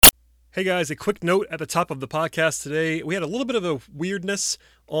Hey guys, a quick note at the top of the podcast today. We had a little bit of a weirdness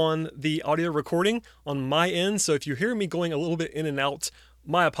on the audio recording on my end, so if you hear me going a little bit in and out,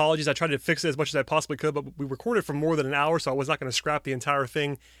 my apologies. I tried to fix it as much as I possibly could, but we recorded for more than an hour, so I was not going to scrap the entire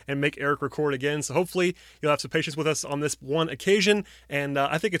thing and make Eric record again. So hopefully you'll have some patience with us on this one occasion, and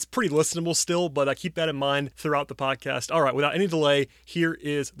I think it's pretty listenable still, but keep that in mind throughout the podcast. All right, without any delay, here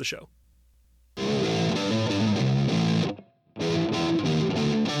is the show.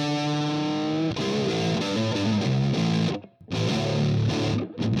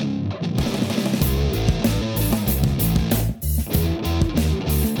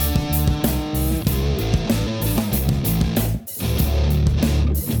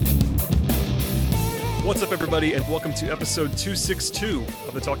 What's up, everybody, and welcome to episode 262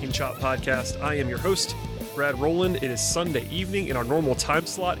 of the Talking Chop podcast. I am your host, Brad Rowland. It is Sunday evening in our normal time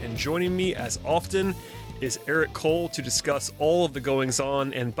slot, and joining me, as often, is Eric Cole to discuss all of the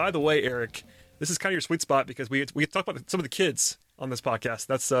goings-on. And by the way, Eric, this is kind of your sweet spot because we talk about some of the kids on this podcast.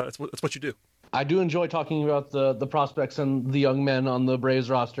 That's what you do. I do enjoy talking about the prospects and the young men on the Braves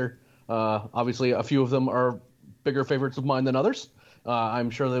roster. Obviously, a few of them are bigger favorites of mine than others. I'm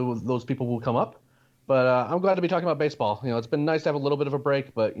sure those people will come up. But I'm glad to be talking about baseball. It's been nice to have a little bit of a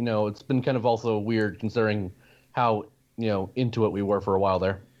break, but, it's been kind of also weird considering how, into it we were for a while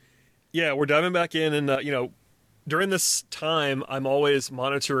there. Yeah, we're diving back in, and, during this time, I'm always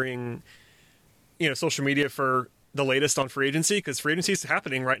monitoring, social media for the latest on free agency, because free agency is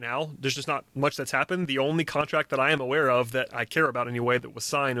happening right now. There's just not much that's happened. The only contract that I am aware of that I care about anyway that was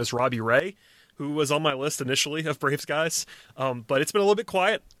signed was Robbie Ray, who was on my list initially of Braves guys. But it's been a little bit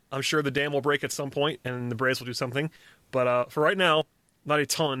quiet. I'm sure the dam will break at some point and the Braves will do something. But for right now, not a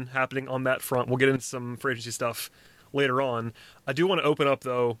ton happening on that front. We'll get into some free agency stuff later on. I do want to open up,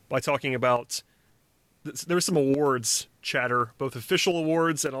 though, by talking about there was some awards chatter, both official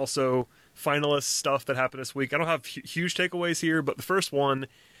awards and also finalist stuff that happened this week. I don't have huge takeaways here, but the first one,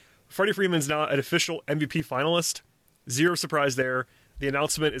 Freddie Freeman's now an official MVP finalist. Zero surprise there. The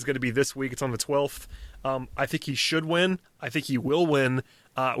announcement is going to be this week. It's on the 12th. I think he should win. I think he will win.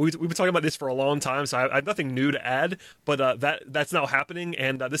 We've been talking about this for a long time, so I have nothing new to add, but that's now happening,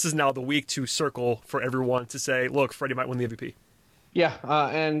 and this is now the week to circle for everyone to say, look, Freddie might win the MVP. Yeah,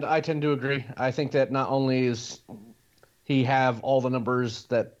 and I tend to agree. I think that not only is he have all the numbers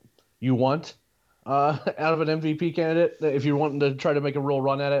that you want out of an MVP candidate, if you're wanting to try to make a real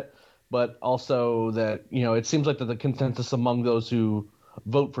run at it, but also that, it seems like that the consensus among those who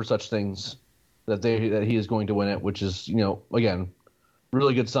vote for such things that he is going to win it, which is, again,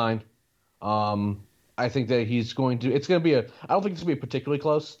 really good sign. I think that it's going to be I don't think it's going to be particularly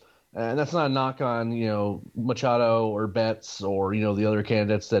close. And that's not a knock on, Machado or Betts or, the other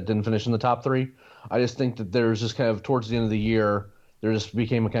candidates that didn't finish in the top three. I just think that there's just kind of towards the end of the year, there just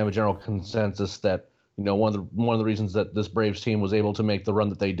became a kind of a general consensus that, one of the reasons that this Braves team was able to make the run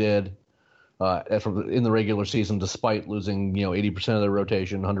that they did in the regular season, despite losing, 80% of their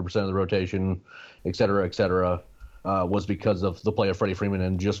rotation, 100% of the rotation, et cetera, was because of the play of Freddie Freeman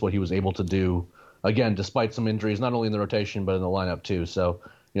and just what he was able to do, again, despite some injuries, not only in the rotation but in the lineup too. So,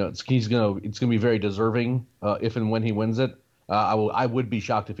 it's gonna be very deserving if and when he wins it. I would be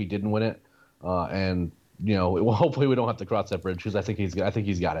shocked if he didn't win it, and hopefully we don't have to cross that bridge because I think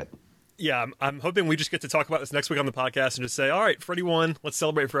he's got it. Yeah, I'm hoping we just get to talk about this next week on the podcast and just say, all right, Freddie won. Let's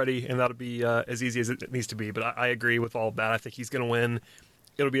celebrate Freddie, and that'll be as easy as it needs to be. But I agree with all of that. I think he's going to win.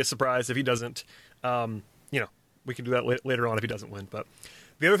 It'll be a surprise if he doesn't. We can do that later on if he doesn't win. But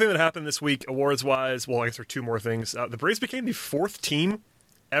the other thing that happened this week, awards-wise, well, I guess there are two more things. The Braves became the fourth team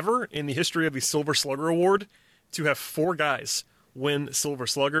ever in the history of the Silver Slugger Award to have four guys win Silver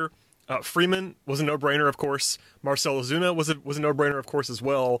Slugger. Freeman was a no-brainer, of course. Marcell Ozuna was a no-brainer, of course, as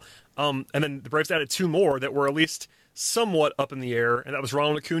well. And then the Braves added two more that were at least somewhat up in the air, and that was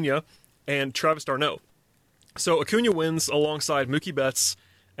Ronald Acuna and Travis d'Arnaud. So Acuna wins alongside Mookie Betts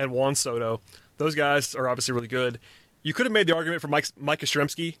and Juan Soto. Those guys are obviously really good. You could have made the argument for Mike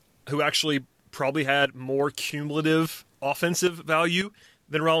Yastrzemski, who actually probably had more cumulative offensive value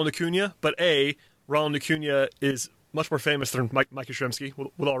than Ronald Acuna, but Ronald Acuna is much more famous than Mike Yastrzemski,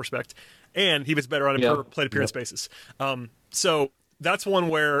 with all respect, and he was better on a per plate appearance basis. So that's one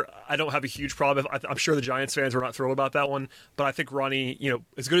where I don't have a huge problem. I'm sure the Giants fans were not thrilled about that one, but I think Ronnie,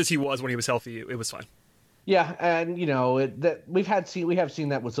 as good as he was when he was healthy, it was fine. Yeah, and we have seen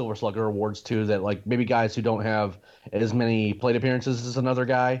that with Silver Slugger awards too. That like maybe guys who don't have as many plate appearances as another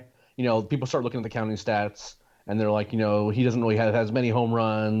guy, people start looking at the counting stats and they're like, he doesn't really have as many home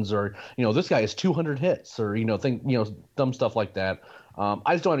runs, or this guy has 200 hits, or dumb stuff like that.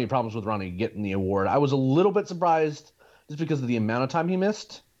 I just don't have any problems with Ronnie getting the award. I was a little bit surprised just because of the amount of time he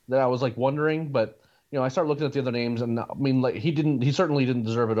missed. that I was like wondering, but I started looking at the other names, and I mean, like he certainly didn't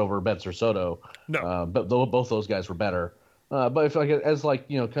deserve it over Betts or Soto. No. But though both those guys were better. But if like as like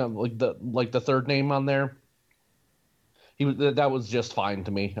kind of like the third name on there, that was just fine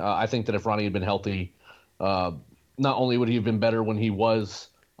to me. I think that if Ronnie had been healthy, not only would he have been better when he was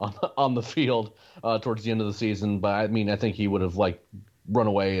on the field towards the end of the season, but I mean, I think he would have like run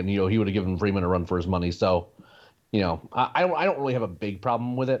away, and he would have given Freeman a run for his money. So, I don't really have a big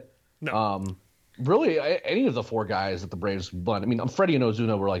problem with it. No. Really, any of the four guys that the Braves won. I mean, Freddie and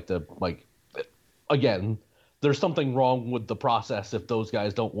Ozuna were again. There's something wrong with the process if those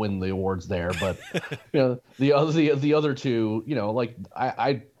guys don't win the awards there. But the other two,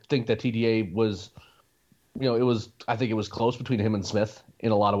 I think that TDA was, I think it was close between him and Smith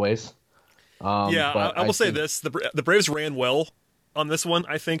in a lot of ways. I will say this: the Braves ran well on this one,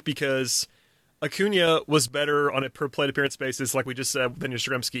 I think, because Acuna was better on a per plate appearance basis, like we just said, than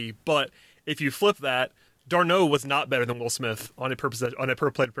Yastrzemski. But if you flip that, d'Arnaud was not better than Will Smith on a per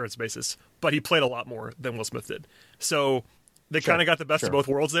plate appearance basis, but he played a lot more than Will Smith did. So they kind of got the best of both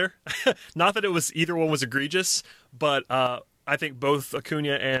worlds there. Not that it was either one was egregious, but I think both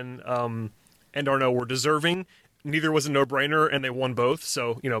Acuna and d'Arnaud were deserving. Neither was a no-brainer, and they won both.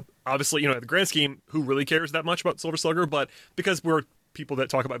 So, obviously, the grand scheme, who really cares that much about Silver Slugger? But because we're people that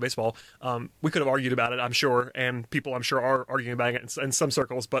talk about baseball, we could have argued about it, I'm sure, and people, I'm sure, are arguing about it in some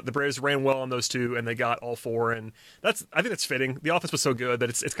circles. But the Braves ran well on those two, and they got all four, and I think that's fitting. The offense was so good that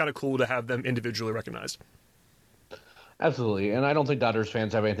it's kind of cool to have them individually recognized. Absolutely, and I don't think Dodgers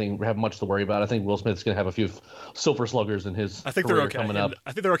fans have much to worry about. I think Will Smith's going to have a few Silver Sluggers in his I think career they're okay. coming up.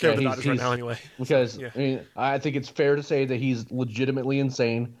 I think they're okay with the Dodgers right now anyway. Because I mean, I think it's fair to say that he's legitimately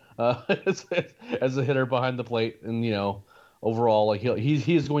insane as a hitter behind the plate, and overall, like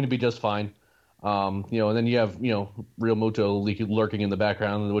he's going to be just fine. And then you have Real Muto lurking in the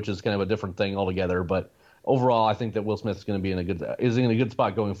background, which is kind of a different thing altogether. But overall, I think that Will Smith is going to be in a good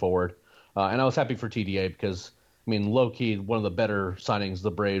spot going forward. And I was happy for TDA because, I mean, low-key, one of the better signings the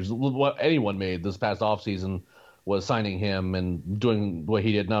Braves, what anyone made this past offseason was signing him and doing what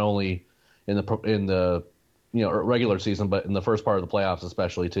he did not only in the regular season, but in the first part of the playoffs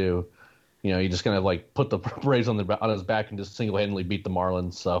especially, too. He just kind of like put the Braves on his back and just single-handedly beat the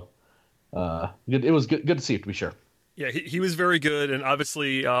Marlins. So it was good to see, to be sure. Yeah, he was very good, and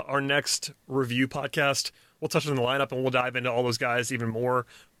obviously our next review podcast, we'll touch on the lineup and we'll dive into all those guys even more.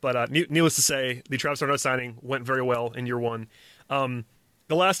 But needless to say, the Travis d'Arnaud signing went very well in year one. The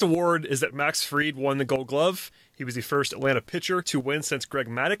last award is that Max Fried won the Gold Glove. He was the first Atlanta pitcher to win since Greg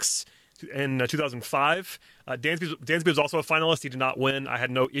Maddux in 2005. Dansby was also a finalist. He did not win. I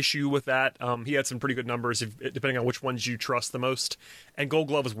had no issue with that. He had some pretty good numbers, depending on which ones you trust the most. And Gold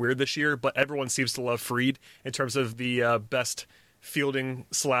Glove was weird this year, but everyone seems to love Fried in terms of the best fielding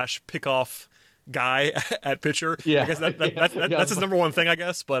 / pickoff guy at pitcher. Yeah, I guess that's his number one thing, I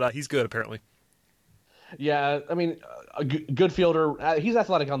guess, but he's good apparently. Yeah, I mean, a good fielder. He's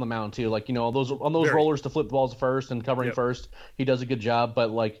athletic on the mound too. Like on those rollers to flip the balls first and covering first, he does a good job.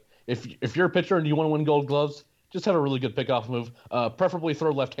 But like if you're a pitcher and you want to win Gold Gloves, just have a really good pickoff move. Preferably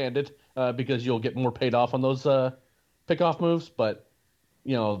throw left-handed because you'll get more paid off on those pickoff moves. But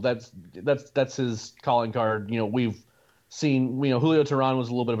that's his calling card. We've seen, Julio Teheran was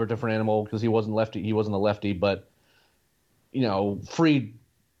a little bit of a different animal because he wasn't a lefty, but Fried,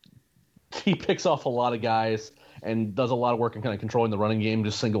 he picks off a lot of guys and does a lot of work in kind of controlling the running game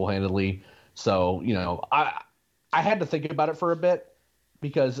just single-handedly. So I had to think about it for a bit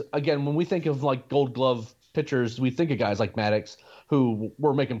because again, when we think of like Gold Glove pitchers, we think of guys like Maddux who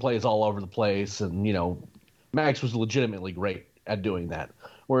were making plays all over the place, and Maddux was legitimately great at doing that.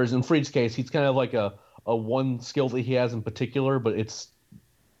 Whereas in Fried's case, he's kind of like a one skill that he has in particular, but it's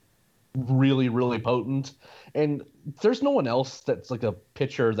really, really potent. And there's no one else that's like a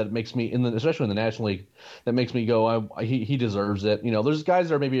pitcher that makes me, especially in the National League, that makes me go, he deserves it. There's guys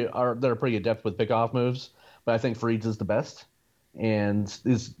that are pretty adept with pickoff moves, but I think Fried's is the best, and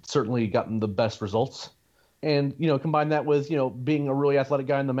has certainly gotten the best results. And combine that with being a really athletic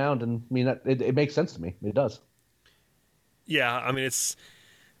guy on the mound, and I mean it makes sense to me. It does. Yeah, I mean it's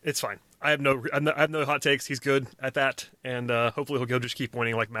fine. I have no hot takes. He's good at that, and hopefully he'll just keep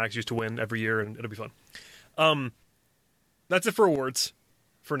winning like Max used to win every year, and it'll be fun. That's it for awards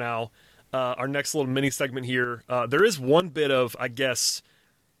for now. Our next little mini segment here. There is one bit of, I guess,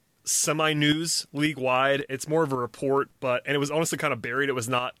 semi-news league-wide. It's more of a report, and it was honestly kind of buried. It was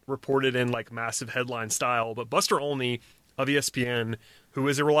not reported in like massive headline style, but Buster Olney of ESPN, who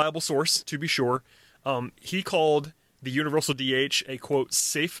is a reliable source, to be sure, he called the universal DH a, quote,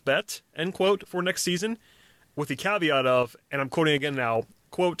 safe bet, end quote, for next season, with the caveat of, and I'm quoting again now,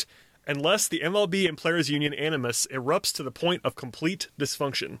 quote, unless the MLB and Players Union animus erupts to the point of complete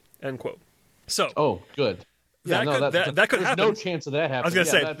dysfunction, end quote. So, oh, good. Yeah, that could happen. No chance of that happening. I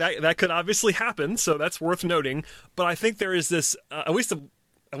was going to say that could obviously happen, so that's worth noting. But I think there is this, at least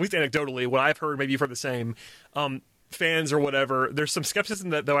anecdotally, what I've heard, maybe you've heard the same, fans or whatever. There's some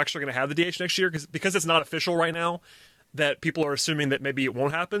skepticism that they're actually going to have the DH next year because it's not official right now. That people are assuming that maybe it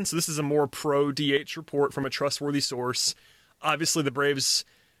won't happen. So this is a more pro DH report from a trustworthy source. Obviously, the Braves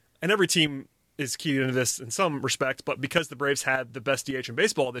and every team is keyed into this in some respect, but because the Braves had the best DH in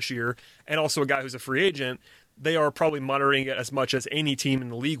baseball this year and also a guy who's a free agent, they are probably monitoring it as much as any team in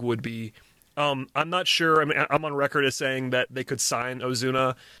the league would be. I'm not sure. I mean, I'm on record as saying that they could sign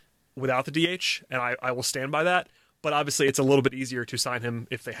Ozuna without the DH, and I will stand by that. But obviously, it's a little bit easier to sign him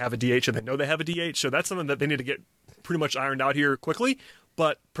if they have a DH and they know they have a DH. So that's something that they need to get pretty much ironed out here quickly.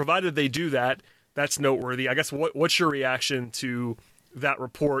 But provided they do that, that's noteworthy. I guess what's your reaction to that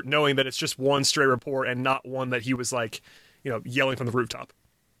report, knowing that it's just one stray report and not one that he was like, yelling from the rooftop?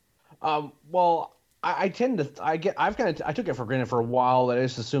 Well, I took it for granted for a while that I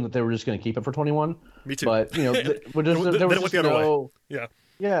just assumed that they were just going to keep it for 21. Me too. But there was just the other way. Yeah.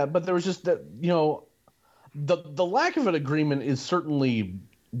 Yeah, but there was just that the lack of an agreement is certainly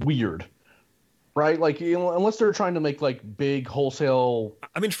weird, right? Like, unless they're trying to make like big wholesale.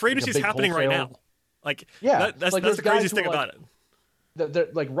 I mean, free agency is happening right now. Like, yeah, that's the craziest thing about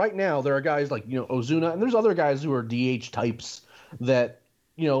it. Like right now, there are guys like Ozuna, and there's other guys who are DH types that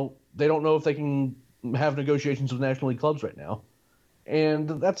they don't know if they can have negotiations with National League clubs right now, and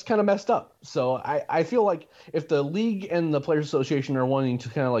that's kind of messed up. So I feel like if the league and the Players Association are wanting to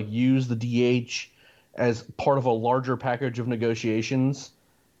kind of like use the DH as part of a larger package of negotiations,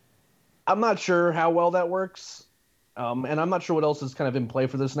 I'm not sure how well that works, and I'm not sure what else is kind of in play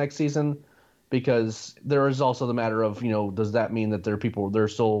for this next season, because there is also the matter of does that mean that there are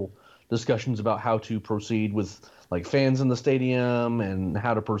still discussions about how to proceed with like fans in the stadium and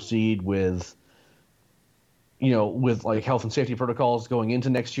how to proceed with with like health and safety protocols going into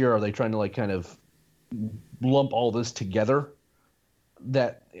next year? Are they trying to like kind of lump all this together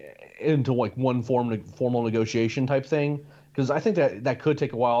into like one formal negotiation type thing? Because I think that could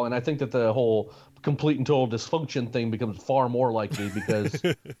take a while, and I think that the whole complete and total dysfunction thing becomes far more likely because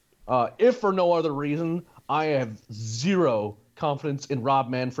if for no other reason, I have zero confidence in Rob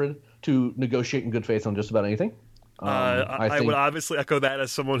Manfred to negotiate in good faith on just about anything. I would obviously echo that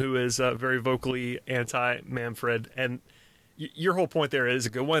as someone who is very vocally anti-Manfred. And your whole point there is a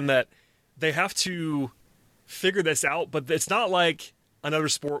good one, that they have to figure this out, but it's not like another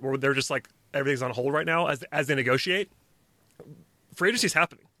sport where they're just like everything's on hold right now as they negotiate. Free agency is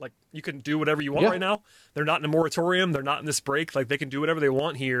happening. Like, you can do whatever you want right now. They're not in a moratorium. They're not in this break. Like, they can do whatever they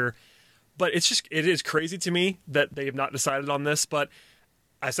want here. But it is crazy to me that they have not decided on this. But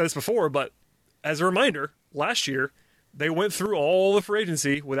I said this before, but as a reminder, last year, they went through all the free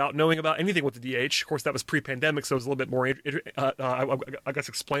agency without knowing about anything with the DH. Of course, that was pre-pandemic, so it was a little bit more, I guess,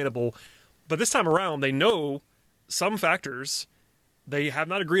 explainable. But this time around, they know some factors. They have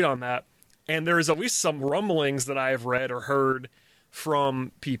not agreed on that. And there is at least some rumblings that I have read or heard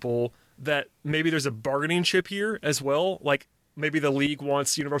from people that maybe there's a bargaining chip here as well. Like, maybe the league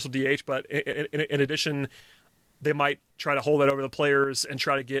wants universal DH, but in addition, they might try to hold that over the players and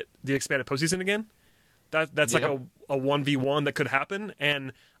try to get the expanded postseason again. That's like a 1v1 that could happen,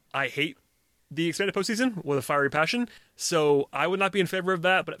 and I hate the expanded postseason with a fiery passion, so I would not be in favor of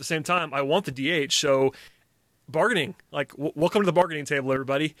that, but at the same time, I want the DH, so bargaining, like, welcome to the bargaining table,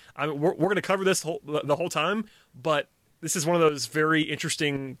 everybody. I mean, we're going to cover this the whole time, but this is one of those very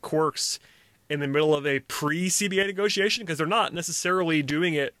interesting quirks in the middle of a pre-CBA negotiation, because they're not necessarily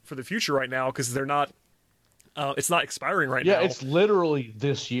doing it for the future right now, because they're not it's not expiring now. Yeah, it's literally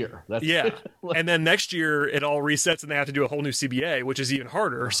this year. And then next year it all resets and they have to do a whole new CBA, which is even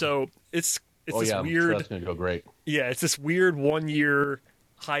harder. So it's weird. That's going to go great. Yeah, it's this weird 1 year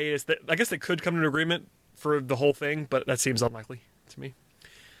hiatus that I guess they could come to an agreement for the whole thing, but that seems unlikely to me.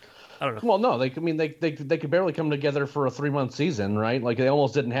 I don't know. Well, no, they could barely come together for a 3-month season, right? Like, it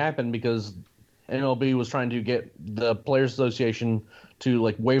almost didn't happen because MLB was trying to get the Players Association to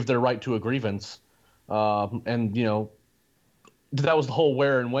like waive their right to a grievance. And that was the whole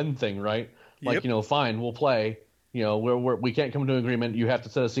where and when thing, right? Like, fine, we'll play. We can't come to an agreement. You have to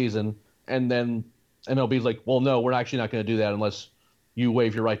set a season, and then MLB's like, well, no, we're actually not going to do that unless you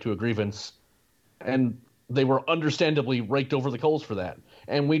waive your right to a grievance. And they were understandably raked over the coals for that.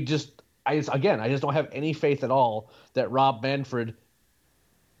 And I just don't have any faith at all that Rob Manfred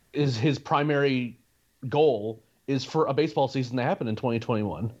is his primary goal is for a baseball season to happen in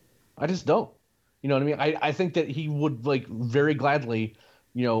 2021. I just don't. You know what I mean? I think that he would like very gladly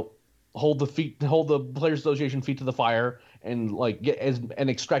you know, hold the Players Association feet to the fire, and like and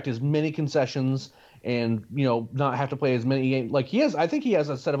extract as many concessions, and not have to play as many games. Like I think he has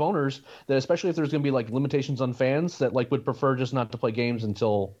a set of owners that, especially if there's going to be like limitations on fans, that like would prefer just not to play games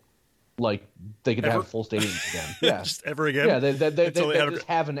until like they could have full stadiums again. Yeah, just ever again. Yeah, they just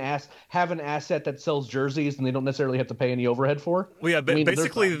have an asset that sells jerseys, and they don't necessarily have to pay any overhead for. Well, yeah, but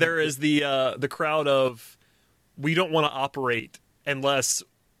basically there is the crowd of, we don't want to operate unless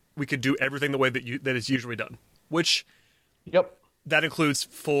we could do everything the way that is usually done, which that includes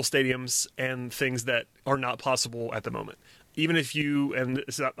full stadiums and things that are not possible at the moment. Even if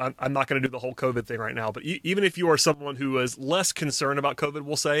I'm not going to do the whole COVID thing right now, but even if you are someone who is less concerned about COVID,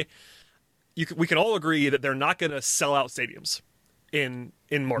 we'll say, we can all agree that they're not going to sell out stadiums in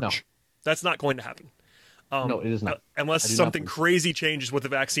March. No. That's not going to happen. No, it is not. Unless something crazy changes with the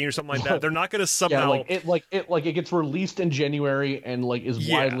vaccine or something like that. They're not going to somehow... it gets released in January and like is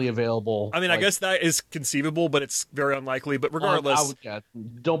widely available. I mean, I guess that is conceivable, but it's very unlikely. But regardless...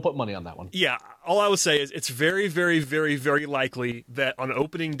 don't put money on that one. Yeah, all I would say is it's very, very, very, very likely that on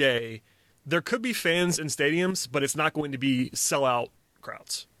opening day, there could be fans in stadiums, but it's not going to be sellout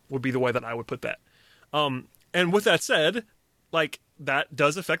crowds, would be the way that I would put that. And with that said, like, that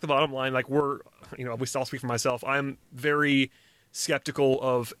does affect the bottom line. Like, I'll speak for myself. I'm very skeptical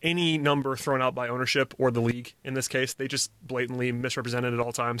of any number thrown out by ownership or the league in this case. They just blatantly misrepresented at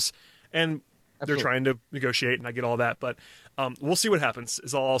all times. And They're trying to negotiate, and I get all that. But we'll see what happens,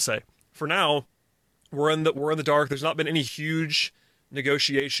 is all I'll say. For now, we're in the dark. There's not been any huge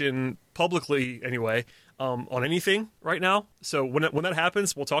negotiation publicly, anyway, on anything right now. So when that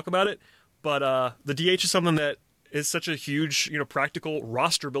happens, we'll talk about it. But the DH is something that is such a huge, practical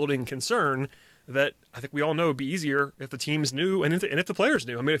roster-building concern that I think we all know it would be easier if the teams knew and if the players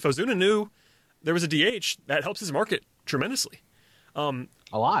knew. I mean, if Ozuna knew there was a DH, that helps his market tremendously. A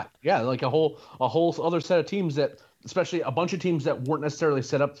lot. Yeah, like a whole other set of teams that, especially a bunch of teams that weren't necessarily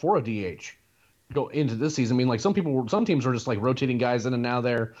set up for a DH, go into this season. I mean, like some teams were just like rotating guys in and now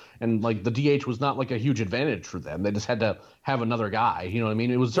there, and like the DH was not like a huge advantage for them. They just had to have another guy. You know what I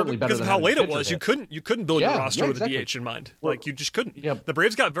mean? It was certainly better because than of how late it was. You couldn't build your roster with a DH in mind. Like you just couldn't. Yep. The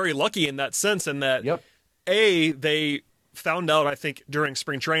Braves got very lucky in that sense, in that they found out, I think, during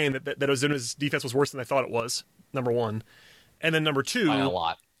spring training that Ozuna's defense was worse than they thought it was. Number one, and then number two, by a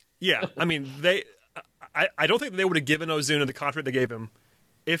lot. Yeah, I mean I don't think they would have given Ozuna the contract they gave him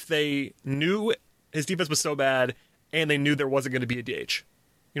if they knew his defense was so bad and they knew there wasn't going to be a DH.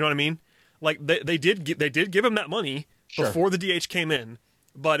 You know what I mean? Like they did give him that money before the DH came in,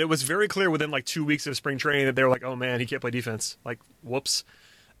 but it was very clear within like 2 weeks of spring training that they were like, oh man, he can't play defense. Like, whoops.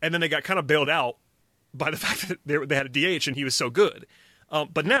 And then they got kind of bailed out by the fact that they had a DH and he was so good.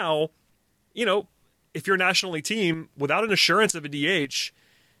 But now, if you're a National League team without an assurance of a DH,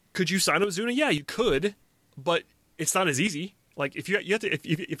 could you sign Ozuna? Yeah, you could, but it's not as easy. Like if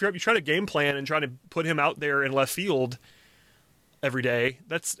you try to game plan and try to put him out there in left field every day,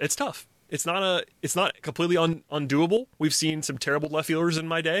 it's tough. It's not completely undoable. We've seen some terrible left fielders in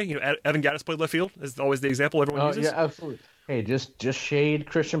my day. Evan Gattis played left field. Is always the example everyone uses. Yeah, absolutely. Hey, just shade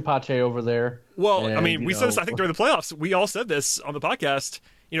Christian Pache over there. Well, and, I mean, we said this, I think, during the playoffs. We all said this on the podcast.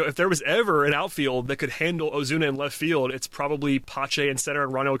 If there was ever an outfield that could handle Ozuna in left field, it's probably Pache in center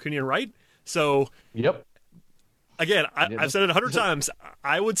and Ronald Acuna in right. So, yep. Again, I've said it 100 times.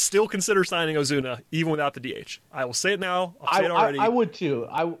 I would still consider signing Ozuna even without the DH. I will say it now. I'll say it already. I would too.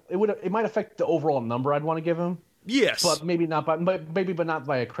 It might affect the overall number I'd want to give him. Yes, but maybe not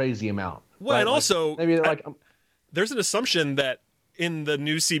by a crazy amount. Well, right? And also maybe there's an assumption that in the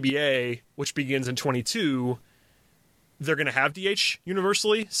new CBA, which begins in 22, they're going to have DH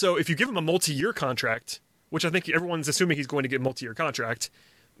universally. So if you give him a multi-year contract, which I think everyone's assuming he's going to get a multi-year contract,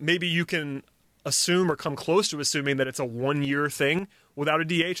 maybe you can assume or come close to assuming that it's a 1-year thing without a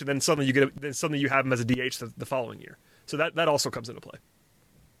DH, and then suddenly you have him as a DH the following year. So that also comes into play.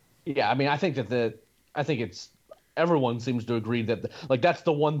 Yeah, I mean, I think it's everyone seems to agree that that's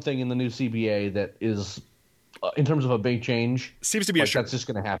the one thing in the new CBA that is, in terms of a big change, seems to be that's just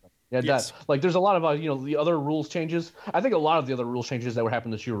going to happen. Yeah, yes. There's a lot of the other rules changes. I think a lot of the other rule changes that were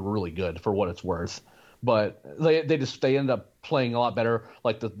happening this year were really good for what it's worth. But they end up playing a lot better.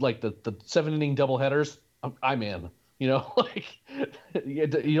 Like the 7-inning doubleheaders, I'm in. You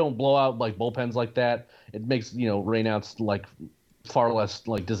don't blow out like bullpens like that. It makes rainouts like far less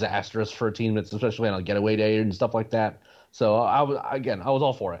like disastrous for a team that's especially on a getaway day and stuff like that. So I was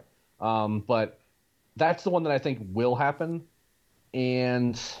all for it. But that's the one that I think will happen,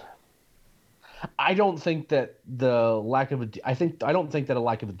 and I don't think that a lack of a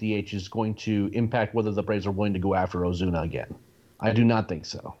DH is going to impact whether the Braves are willing to go after Ozuna again. I do not think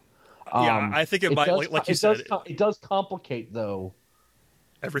so. Yeah, I think it might, does, like you said, it does complicate though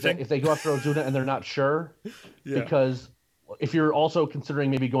everything. that if they go after Ozuna and they're not sure, Yeah. because if you're also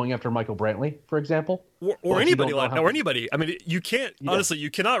considering maybe going after Michael Brantley, for example, Or like, you don't anybody know how- or anybody. I mean, you can't honestly. You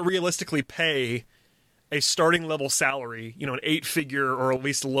cannot realistically pay a starting level salary, an 8-figure or at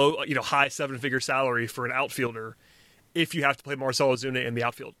least low, high 7-figure salary for an outfielder if you have to play Marcell Ozuna in the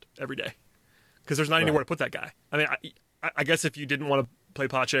outfield every day, because there's not anywhere to put that guy. I mean, I guess if you didn't want to play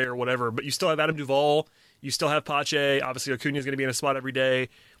Pache or whatever, but you still have Adam Duvall, you still have Pache. Obviously, Acuna is going to be in a spot every day.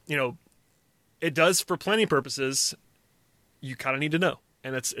 It does for planning purposes. You kind of need to know,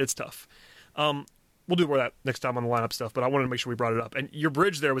 and it's tough. We'll do more of that next time on the lineup stuff, but I wanted to make sure we brought it up. And your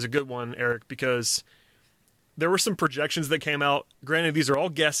bridge there was a good one, Eric, because there were some projections that came out. Granted, these are all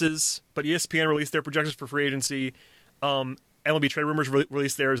guesses, but ESPN released their projections for free agency. MLB Trade Rumors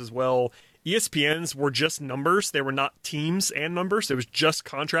released theirs as well. ESPN's were just numbers. They were not teams and numbers. It was just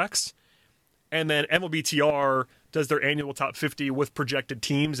contracts. And then MLBTR does their annual top 50 with projected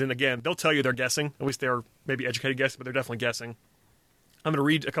teams. And again, they'll tell you they're guessing. At least they're maybe educated guessing, but they're definitely guessing. I'm going to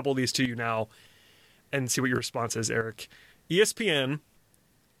read a couple of these to you now and see what your response is, Eric. ESPN,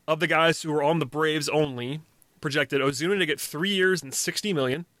 of the guys who are on the Braves only, projected Ozuna to get 3 years and $60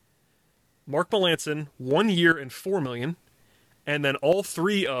 million. Mark Melancon, 1 year and $4 million. And then all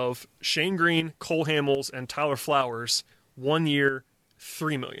three of Shane Green, Cole Hamels, and Tyler Flowers, 1 year,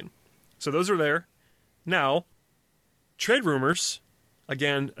 $3 million. So those are there. Now, Trade Rumors,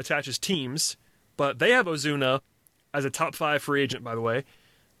 again, attaches teams, but they have Ozuna as a top 5 free agent, by the way.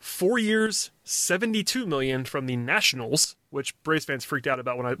 4 years, $72 million from the Nationals, which Braves fans freaked out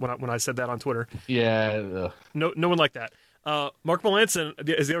about when I said that on Twitter. Yeah. No one liked that. Mark Melancon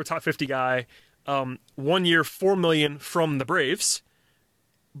is the other top 50 guy. 1 year, $4 million from the Braves,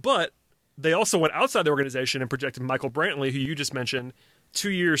 but they also went outside the organization and projected Michael Brantley, who you just mentioned, 2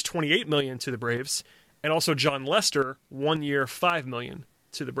 years, $28 million to the Braves, and also John Lester, 1 year, $5 million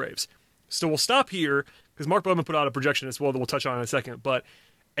to the Braves. So we'll stop here because Mark Bowman put out a projection as well that we'll touch on in a second. But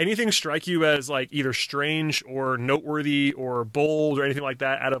anything strike you as like either strange or noteworthy or bold or anything like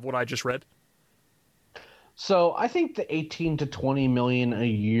that out of what I just read? So I think the 18 to 20 million a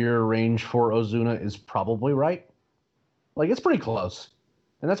year range for Ozuna is probably right. Like, it's pretty close,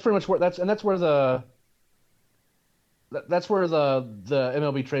 and that's pretty much where the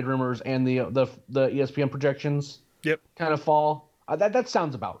MLB Trade Rumors and the ESPN projections kind of fall. That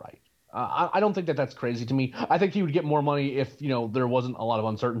sounds about right. I don't think that's crazy to me. I think he would get more money if there wasn't a lot of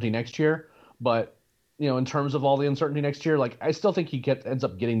uncertainty next year, but in terms of all the uncertainty next year, like, I still think he ends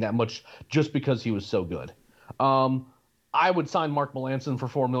up getting that much just because he was so good. I would sign Mark Melancon for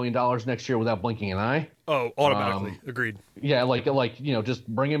 $4 million next year without blinking an eye. Oh, automatically. Agreed. Yeah, just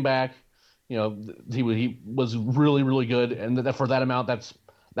bring him back. He was really, really good, and for that amount,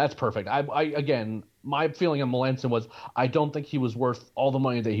 that's perfect. Again, my feeling on Melancon was I don't think he was worth all the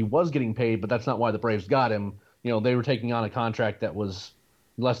money that he was getting paid, but that's not why the Braves got him. They were taking on a contract that was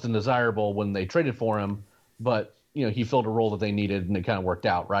less than desirable when they traded for him, but he filled a role that they needed, and it kind of worked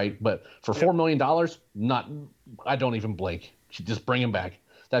out, right? But for $4 million, I don't even blink. Just bring him back.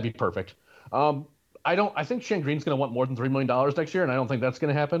 That'd be perfect. I think Shane Green's going to want more than $3 million next year, and I don't think that's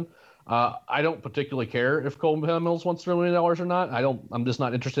going to happen. I don't particularly care if Cole Hamels wants $3 million or not. I'm just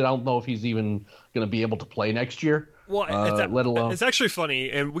not interested. I don't know if he's even going to be able to play next year. Well, let alone. It's actually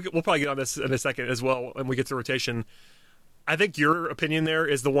funny, and we'll probably get on this in a second as well when we get to rotation. I think your opinion there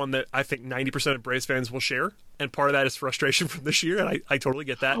is the one that I think 90% of Braves fans will share, and part of that is frustration from this year, and I totally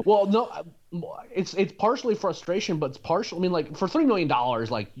get that. Well, no, it's partially frustration, but it's partial. I mean, like, for $3 million,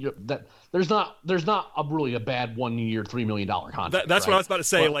 like, that there's not really a bad 1 year $3 million contract. That's right? what I was about to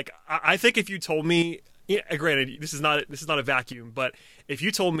say. But, like, I think if you told me, granted, this is not a vacuum, but if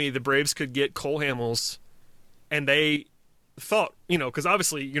you told me the Braves could get Cole Hamels, and they thought, because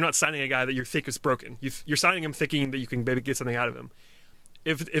obviously you're not signing a guy that you think is broken. You're signing him thinking that you can maybe get something out of him.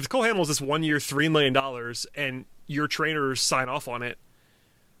 If Cole Hamels is 1 year, $3 million, and your trainers sign off on it,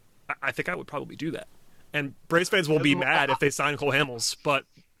 I think I would probably do that. And Braves fans will be mad if they sign Cole Hamels, but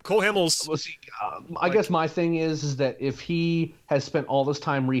Cole Hamels. Well, see, I guess my thing is that if he has spent all this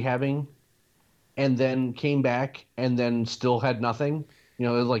time rehabbing, and then came back and then still had nothing.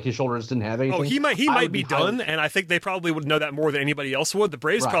 Like his shoulders didn't have anything. Oh, he might be done, and I think they probably would know that more than anybody else would. The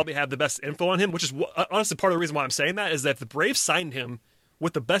Braves probably have the best info on him, which is honestly part of the reason why I'm saying that is that if the Braves signed him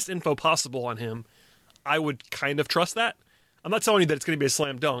with the best info possible on him, I would kind of trust that. I'm not telling you that it's going to be a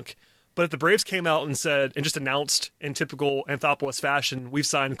slam dunk, but if the Braves came out and said and just announced in typical Anthopoulos fashion, we've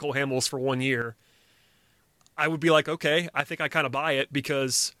signed Cole Hamels for 1 year, I would be like, okay, I think I kind of buy it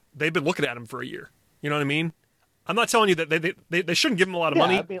because they've been looking at him for a year. You know what I mean? I'm not telling you that they shouldn't give him a lot of Yeah,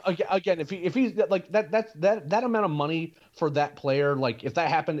 money. I mean, again, if he's like that amount of money for that player, like if that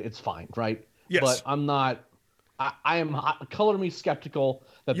happened, it's fine, right? Yes. But I'm not. I am color me skeptical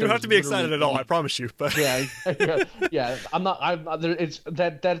that You don't have there's to be excited at all, literally I promise you. But yeah, yeah. I'm not. It's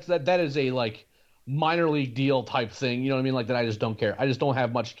that is a like minor league deal type thing. You know what I mean? Like that. I just don't care. I just don't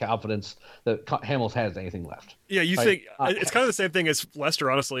have much confidence that Hamels has anything left. yeah, you Right? think it's kind of the same thing as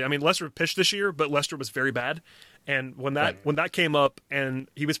Lester, honestly. I mean, Lester pitched this year, but Lester was very bad. And when that came up and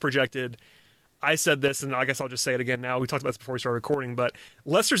he was projected, I said this, and I guess I'll just say it again now. We talked about this before we started recording, but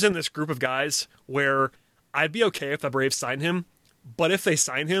Lester's in this group of guys where I'd be okay if the Braves sign him, but if they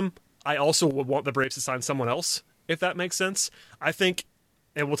sign him, I also would want the Braves to sign someone else, if that makes sense. I think,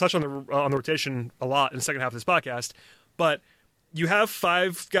 and we'll touch on the rotation a lot in the second half of this podcast, but you have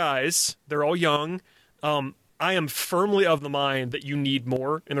 5 guys. They're all young. I am firmly of the mind that you need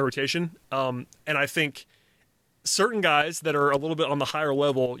more in the rotation, and I think certain guys that are a little bit on the higher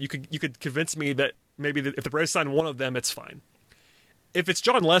level, you could convince me that maybe if the Braves sign one of them, it's fine. If it's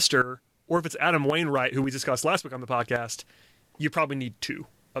John Lester or if it's Adam Wainwright, who we discussed last week on the podcast, you probably need 2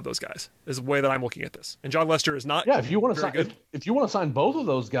 of those guys. Is the way that I'm looking at this. And John Lester is not. Yeah, if you want to very sign, good. if you want to sign both of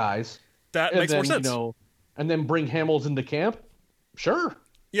those guys, That and makes more then, sense. And then bring Hamels into camp, sure.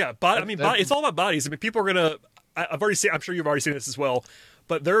 Yeah, but I mean, it's all about bodies. I mean, people are gonna. I've already seen. I'm sure you've already seen this as well.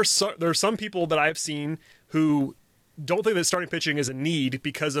 But there are some people that I've seen who don't think that starting pitching is a need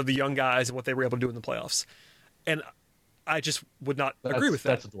because of the young guys and what they were able to do in the playoffs, and I just would not agree with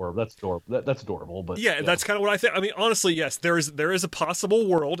that. That's adorable. That's adorable. But Yeah, that's kind of what I think. I mean, honestly, yes, there is a possible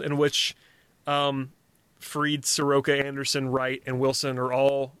world in which Fried, Soroka, Anderson, Wright, and Wilson are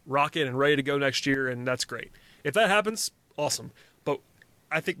all rocking and ready to go next year, and that's great. If that happens, awesome. But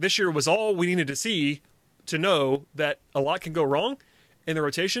I think this year was all we needed to see to know that a lot can go wrong in the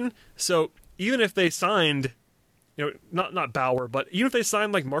rotation. So even if they signed, not Bauer, but even if they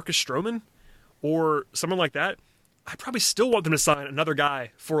signed like Marcus Stroman or someone like that, I probably still want them to sign another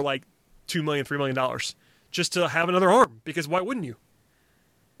guy for like $2 million, $3 million just to have another arm, because why wouldn't you?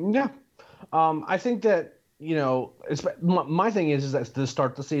 Yeah. I think that, my thing is that to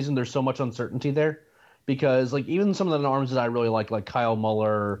start the season, there's so much uncertainty there because like even some of the arms that I really like Kyle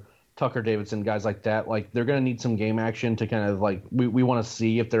Muller, Tucker Davidson, guys like that, like they're going to need some game action to kind of like, we want to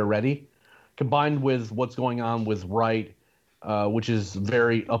see if they're ready, combined with what's going on with Wright, which is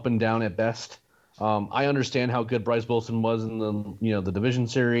very up and down at best. I understand how good Bryce Wilson was in the division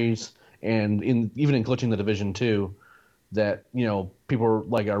series and even in clutching the division too, that, people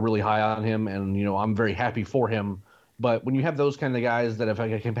are really high on him and, I'm very happy for him. But when you have those kind of guys that have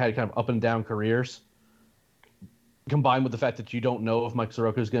had kind of up and down careers, combined with the fact that you don't know if Mike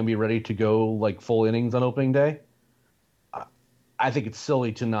Soroka is going to be ready to go like full innings on opening day, I think it's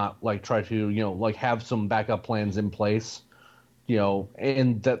silly to not like try to, have some backup plans in place,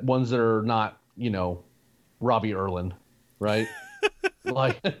 and that ones that are not, Robbie Erlin, right?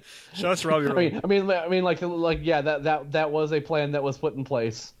 Like, Shout Robbie Erlin. I mean, yeah, that was a plan that was put in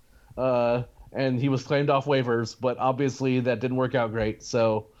place, and he was claimed off waivers, but obviously that didn't work out great.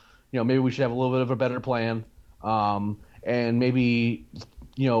 So, maybe we should have a little bit of a better plan, and maybe,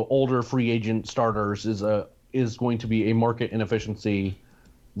 older free agent starters is going to be a market inefficiency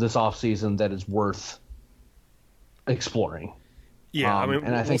this offseason that is worth exploring. Yeah, I mean,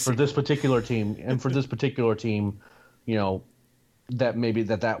 and I think for this particular team, that maybe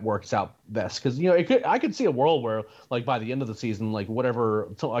that works out best because I could see a world where like by the end of the season, like whatever,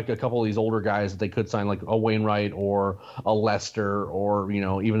 like a couple of these older guys that they could sign, like a Wainwright or a Lester, or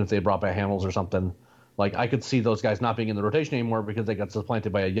even if they brought back Hamels or something, like I could see those guys not being in the rotation anymore because they got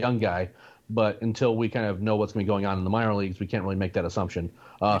supplanted by a young guy. But until we kind of know what's going to be going on in the minor leagues, we can't really make that assumption.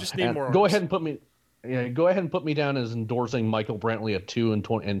 You just need more go arms. ahead and put me down as endorsing Michael Brantley at 2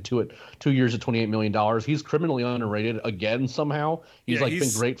 years at $28 million. He's criminally underrated again somehow. He's been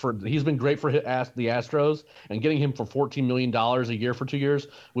great for the Astros, and getting him for $14 million a year for 2 years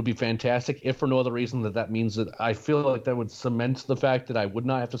would be fantastic. If for no other reason that means that I feel like that would cement the fact that I would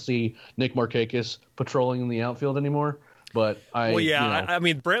not have to see Nick Markakis patrolling in the outfield anymore. But I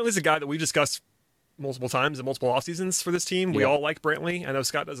mean, Brantley's a guy that we've discussed multiple times in multiple off seasons for this team. We all like Brantley. I know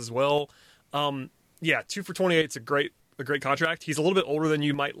Scott does as well. Yeah, 2 for 28 is a great contract. He's a little bit older than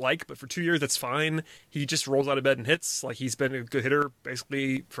you might like, but for 2 years, that's fine. He just rolls out of bed and hits. Like, he's been a good hitter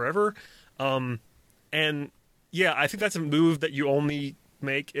basically forever. And yeah, I think that's a move that you only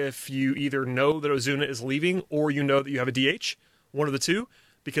make if you either know that Ozuna is leaving or you know that you have a DH, one of the two.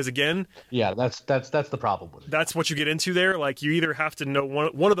 Because again, yeah, that's the problem with it. That's what you get into there. Like, you either have to know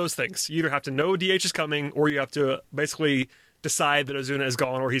one of those things. You either have to know DH is coming, or you have to basically decide that Ozuna is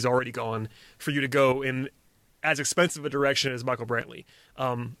gone or he's already gone for you to go in as expensive a direction as Michael Brantley.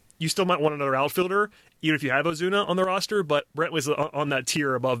 You still might want another outfielder, even if you have Ozuna on the roster, but Brantley's on that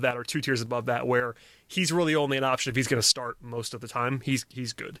tier above that, or 2 tiers above that, where he's really only an option if he's going to start most of the time.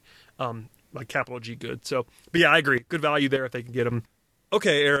 He's good, like capital G good. So, but yeah, I agree. Good value there if they can get him.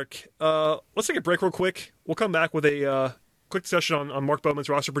 Okay, Eric, let's take a break real quick. We'll come back with a quick discussion on Mark Bowman's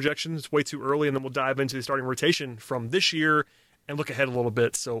roster projections. It's way too early, and then we'll dive into the starting rotation from this year and look ahead a little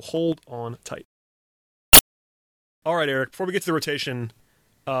bit. So hold on tight. All right, Eric, before we get to the rotation,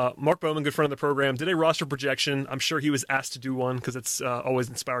 Mark Bowman, good friend of the program, did a roster projection. I'm sure he was asked to do one because it's always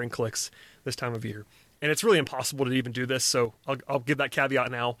inspiring clicks this time of year. And it's really impossible to even do this, so I'll give that caveat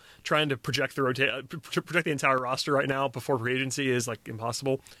now. Trying to project the entire roster right now before free agency is like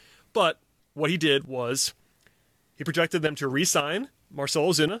impossible. But what he did was he projected them to re-sign Marcell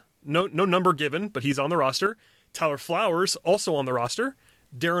Ozuna. No number given, but he's on the roster. Tyler Flowers also on the roster.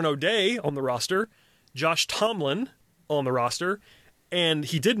 Darren O'Day on the roster. Josh Tomlin on the roster. And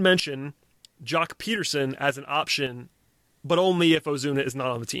he did mention Jock Peterson as an option, but only if Ozuna is not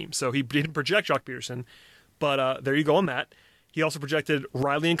on the team. So he didn't project Jock Peterson, but there you go on that. He also projected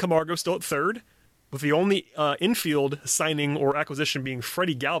Riley and Camargo still at third, with the only infield signing or acquisition being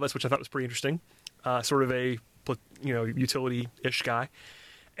Freddie Galvis, which I thought was pretty interesting. Sort of a utility-ish guy.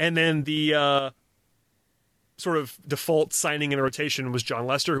 And then the sort of default signing in the rotation was John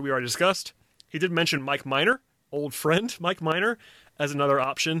Lester, who we already discussed. He did mention Mike Minor, old friend Mike Minor, as another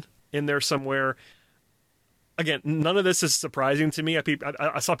option in there somewhere. Again, none of this is surprising to me.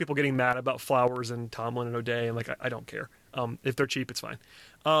 I saw people getting mad about Flowers and Tomlin and O'Day, and I don't care. If they're cheap, it's fine.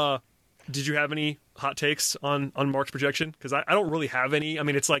 Did you have any hot takes on Mark's projection? Because I don't really have any. I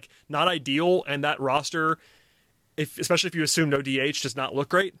mean, it's like not ideal, and that roster, especially if you assume no DH, does not look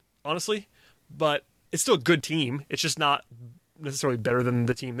great, honestly. But it's still a good team. It's just not necessarily better than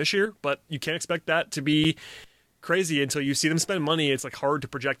the team this year. But you can't expect that to be crazy until you see them spend money. It's like hard to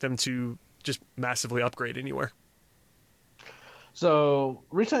project them to just massively upgrade anywhere. So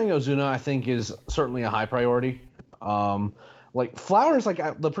resigning Ozuna, I think, is certainly a high priority. Like Flowers, like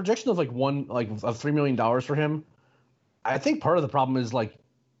the projection of of $3 million for him. I think part of the problem is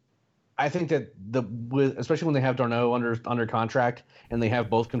I think that especially when they have d'Arnaud under contract and they have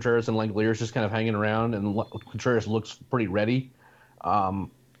both Contreras and Langeliers just kind of hanging around, and Contreras looks pretty ready.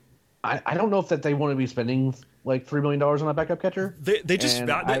 I don't know if that they want to be spending like $3 million on a backup catcher. They just seem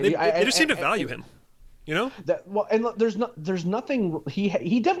to value him, you know. And there's nothing.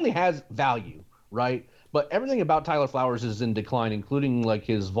 He definitely has value, right? But everything about Tyler Flowers is in decline, including like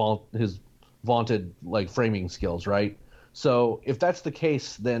his vaunted like framing skills, right? So if that's the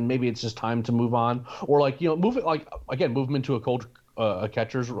case, then maybe it's just time to move on, or move him into a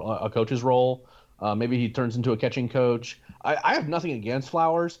coach's role. Maybe he turns into a catching coach. I have nothing against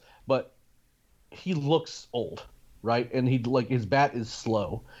Flowers, but he looks old, right? And his bat is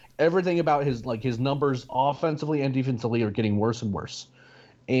slow. Everything about his numbers offensively and defensively are getting worse and worse.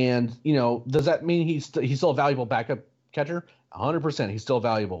 And, does that mean he's still a valuable backup catcher? 100%. He's still a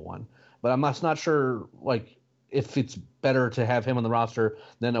valuable one. But I'm not sure, if it's better to have him on the roster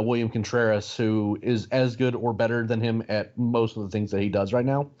than a William Contreras, who is as good or better than him at most of the things that he does right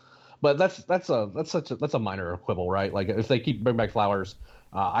now. But that's a minor quibble, right? Like if they keep bringing back Flowers,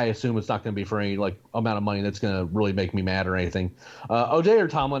 I assume it's not going to be for any amount of money that's going to really make me mad or anything. O'Day or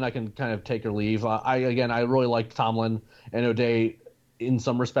Tomlin, I can kind of take or leave. I really liked Tomlin and O'Day in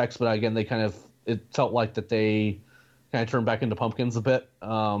some respects, but again, it felt like that they kind of turned back into pumpkins a bit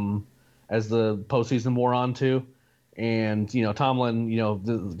as the postseason wore on too. And Tomlin,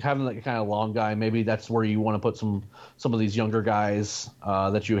 having that kind of long guy, maybe that's where you want to put some of these younger guys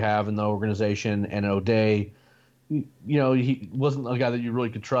that you have in the organization. And O'Day, he wasn't a guy that you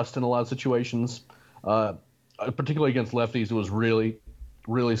really could trust in a lot of situations, particularly against lefties. It was really,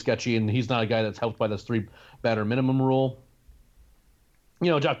 really sketchy, and he's not a guy that's helped by this 3 batter minimum rule.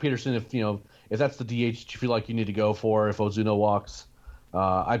 Jock Peterson, if that's the DH you feel like you need to go for, if Ozuna walks,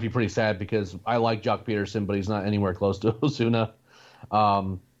 I'd be pretty sad because I like Jock Peterson, but he's not anywhere close to Ozuna.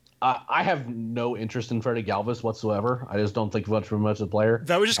 I have no interest in Freddie Galvis whatsoever. I just don't think much of him as a player.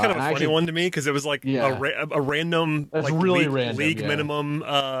 That was just kind of a funny one to me because it was like a random, league minimum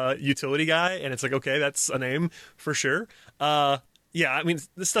utility guy, and it's like, okay, that's a name for sure. I mean,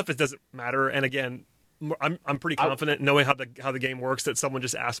 this stuff doesn't matter, and again, I'm pretty confident knowing how the game works that someone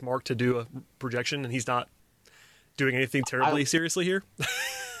just asked Mark to do a projection, and he's not doing anything terribly seriously here.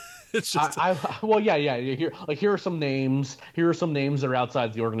 It's just Here are some names. Here are some names that are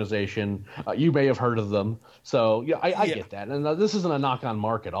outside the organization. You may have heard of them. So I get that, and this isn't a knock on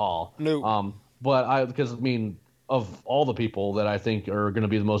Mark at all. No. But because of all the people that I think are going to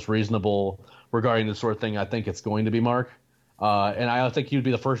be the most reasonable regarding this sort of thing, I think it's going to be Mark. And I think he would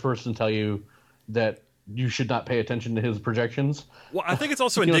be the first person to tell you that you should not pay attention to his projections. Well, I think it's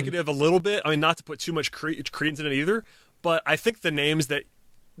also indicative a little bit. I mean, not to put too much credence in it either, but I think the names that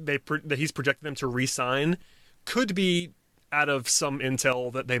he's projecting them to re-sign could be out of some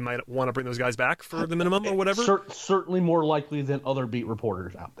intel that they might want to bring those guys back for the minimum or whatever. Certainly more likely than other beat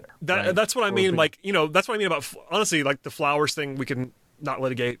reporters out there. Right? That's what I mean. Like, that's what I mean about, honestly, like the Flowers thing we can not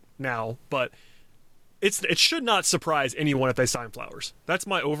litigate now, but it should not surprise anyone if they sign Flowers. That's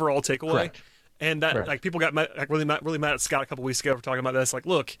my overall takeaway. Correct. And that, like, people got really mad at Scott a couple weeks ago for talking about this. Like,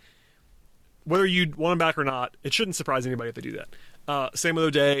 look, whether you want him back or not, it shouldn't surprise anybody if they do that. Same with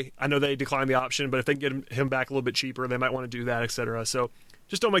O'Day. I know they declined the option, but if they can get him back a little bit cheaper, they might want to do that, etc. So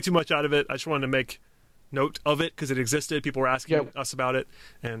just don't make too much out of it. I just wanted to make note of it because it existed. People were asking us about it,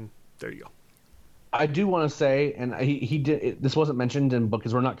 and there you go. I do want to say, and he did. This wasn't mentioned in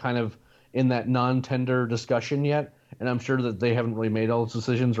because we're not kind of in that non-tender discussion yet, and I'm sure that they haven't really made all those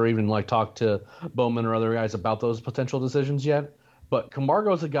decisions or even like talked to Bowman or other guys about those potential decisions yet. But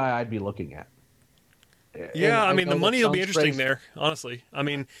Camargo's a guy I'd be looking at. Yeah, I mean the money will be interesting there, honestly. I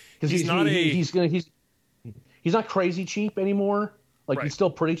mean, he's not crazy cheap anymore. Like right. He's still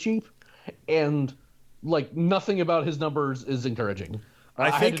pretty cheap, and like nothing about his numbers is encouraging. I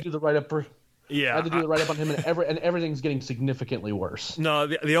had to do the write up for. Yeah, I had to do the write up on him, and everything's getting significantly worse. No,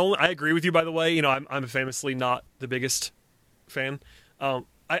 the only I agree with you. By the way, I'm famously not the biggest fan. I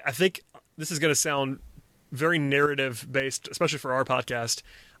think this is going to sound very narrative based, especially for our podcast.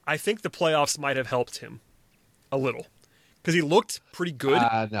 I think the playoffs might have helped him a little because he looked pretty good.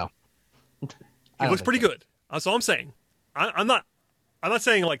 No, he looks pretty good. That's all I'm saying. I'm not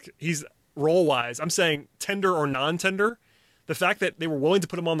saying like he's role wise. I'm saying tender or non-tender. The fact that they were willing to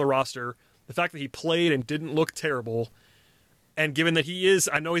put him on the roster. The fact that he played and didn't look terrible, and given that he is,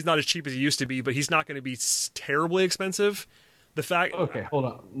 I know he's not as cheap as he used to be, but he's not going to be terribly expensive. The fact... Okay, hold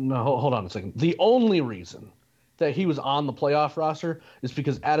on a second. The only reason that he was on the playoff roster is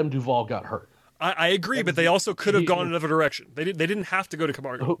because Adam Duvall got hurt. I agree, but they also could have gone another direction. They didn't have to go to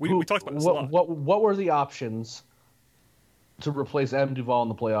Camargo. We talked about this a lot. What were the options to replace Adam Duvall on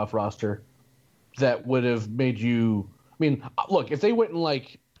the playoff roster that would have made you... I mean, look, if they went and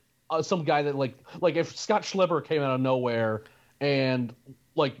like... some guy that like if Scott Schleber came out of nowhere and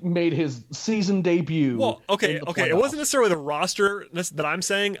like made his season debut. Well, okay. It wasn't necessarily the roster that I'm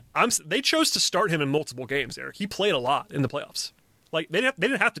saying. They chose to start him in multiple games. There, he played a lot in the playoffs. Like they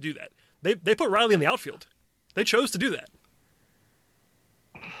didn't have to do that. They put Riley in the outfield. They chose to do that.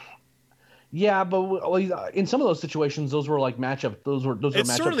 Yeah, but in some of those situations, those were like matchup. Those were it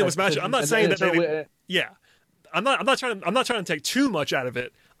matchup. Certainly was matchup. I'm not saying that. I'm not trying to take too much out of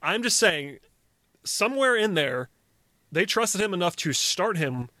it. I'm just saying, somewhere in there, they trusted him enough to start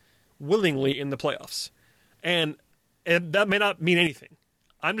him willingly in the playoffs. And that may not mean anything.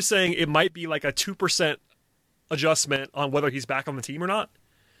 I'm just saying it might be like a 2% adjustment on whether he's back on the team or not.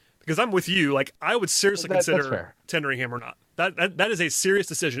 Because I'm with you. Like, I would seriously consider tendering him or not. That is a serious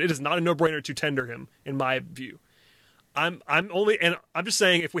decision. It is not a no-brainer to tender him, in my view. I'm just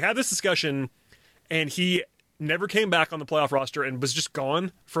saying, if we have this discussion and he never came back on the playoff roster and was just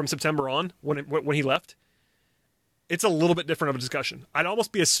gone from September on when he left, it's a little bit different of a discussion. I'd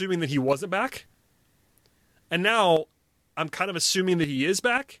almost be assuming that he wasn't back. And now I'm kind of assuming that he is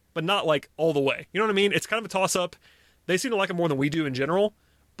back, but not like all the way. You know what I mean? It's kind of a toss-up. They seem to like him more than we do in general,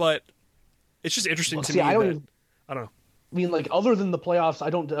 but it's just interesting to me. I don't know. I mean, like, other than the playoffs,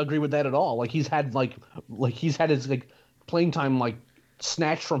 I don't agree with that at all. Like, he's had his playing time like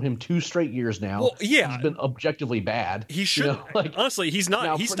snatched from him 2 straight years now. Well, yeah, he's been objectively bad. He should honestly. He's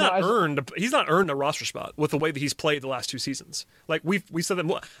not earned a roster spot with the way that he's played the last 2 seasons. Like we said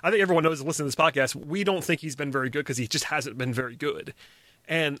that. I think everyone knows listening to this podcast. We don't think he's been very good because he just hasn't been very good.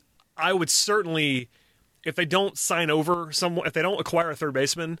 And I would certainly, if they don't sign over someone, if they don't acquire a third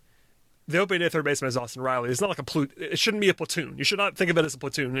baseman, the opening day third baseman is Austin Riley. It's not like it shouldn't be a platoon. You should not think of it as a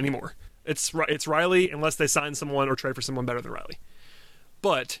platoon anymore. It's Riley unless they sign someone or trade for someone better than Riley.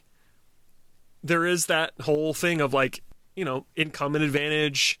 But there is that whole thing of like, incumbent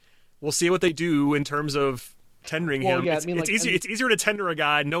advantage. We'll see what they do in terms of tendering him. Yeah, it's easier to tender a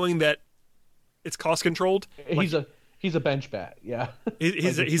guy knowing that it's cost controlled. He's a bench bat. Yeah. He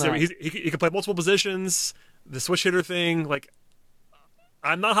can play multiple positions. The switch hitter thing. Like,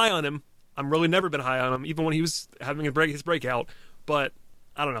 I'm not high on him. I'm really never been high on him, even when he was having his breakout. But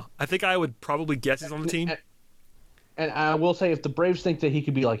I don't know. I think I would probably guess he's on the team. And I will say, if the Braves think that he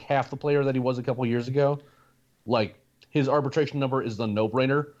could be like half the player that he was a couple years ago, like his arbitration number is the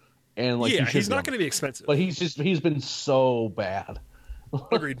no-brainer, and like he's not going to be expensive. But he's been so bad.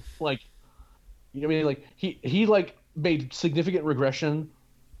 Agreed. Like You know what I mean? Like he like made significant regression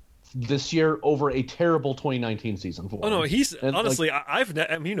this year over a terrible 2019 season for Oh no, him. he's And honestly. like, I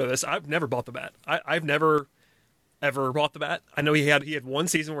mean, you know this. I've never bought the bat. I've never ever bought the bat. I know he had one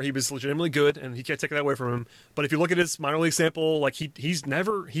season where he was legitimately good, and he can't take that away from him. But if you look at his minor league sample, like he's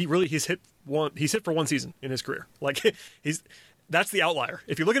hit for one season in his career. Like that's the outlier.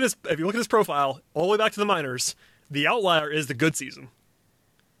 If you look at his profile all the way back to the minors, the outlier is the good season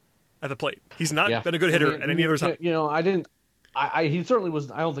at the plate. He's not been a good hitter at any other time. You know, I didn't. He certainly was.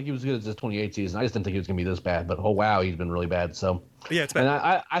 I don't think he was good as his 28 season. I just didn't think he was going to be this bad. But oh wow, he's been really bad. So yeah, it's bad.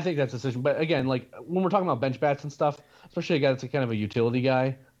 And I think that's a decision. But again, like when we're talking about bench bats and stuff, especially a guy that's kind of a utility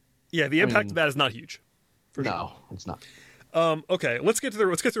guy. Yeah, the impact of that is not huge. For no, it's not. Okay, let's get to the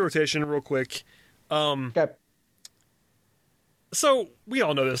rotation real quick. Okay. So we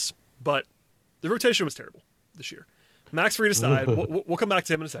all know this, but the rotation was terrible this year. Max Fried aside, we'll come back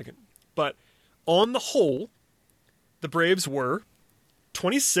to him in a second. But on the whole, the Braves were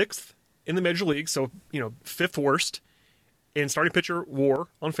 26th in the major league, so fifth worst in starting pitcher WAR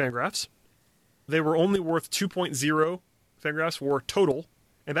on Fangraphs. They were only worth 2.0 Fangraphs WAR total,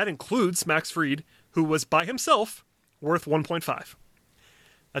 and that includes Max Fried, who was by himself worth 1.5.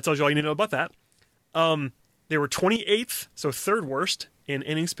 That tells you all you need to know about that. They were 28th, so third worst in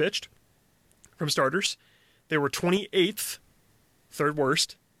innings pitched from starters. They were 28th, third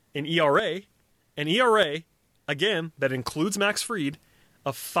worst in ERA, and ERA, again, that includes Max Fried,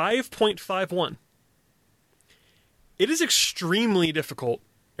 of 5.51. It is extremely difficult,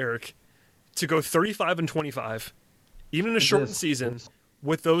 Eric, to go 35 and 25, even in a shortened season,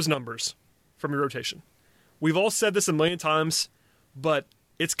 with those numbers from your rotation. We've all said this a million times, but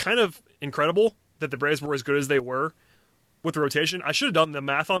it's kind of incredible that the Braves were as good as they were with the rotation. I should have done the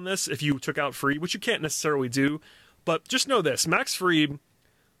math on this if you took out Fried, which you can't necessarily do, but just know this. Max Fried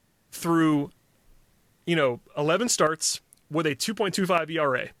through 11 starts with a 2.25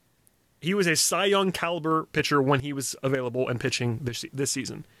 ERA. He was a Cy Young caliber pitcher when he was available and pitching this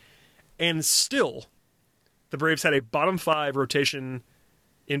season. And still, the Braves had a bottom 5 rotation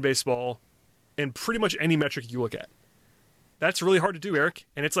in baseball in pretty much any metric you look at. That's really hard to do, Eric.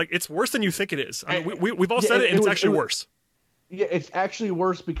 And it's worse than you think it is. I mean, we've all said it, and it's actually worse. Yeah, it's actually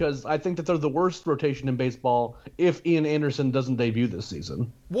worse because I think that they're the worst rotation in baseball if Ian Anderson doesn't debut this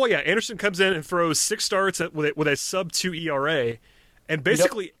season. Well, yeah, Anderson comes in and throws 6 starts with a sub-2 ERA, and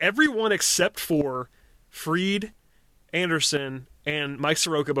basically everyone except for Fried, Anderson, and Mike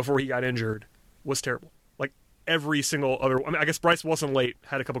Soroka before he got injured was terrible. Like every single other. I mean, I guess Bryce Wilson late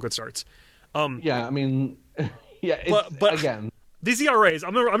had a couple good starts. Yeah, I mean, yeah, but again, these ERAs.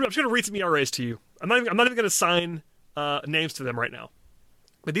 I'm just going to read some ERAs to you. I'm not even going to assign names to them right now,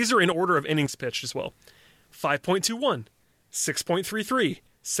 but these are in order of innings pitched as well. 5.21, 6.33,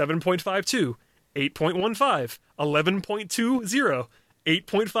 7.52, 8.15, 11.20,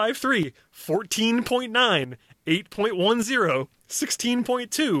 8.53, 14.9, 8.10,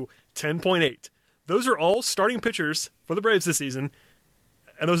 16.2, 10.8. Those are all starting pitchers for the Braves this season,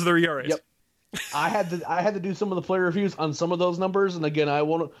 and those are their ERAs. Yep. I had to do some of the player reviews on some of those numbers, and again, I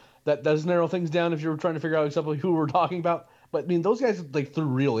won't. That does narrow things down if you're trying to figure out exactly who we're talking about. But I mean, those guys like threw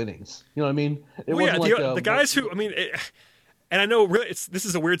real innings. You know what I mean? It wasn't like the guys who. I mean, and I know really, this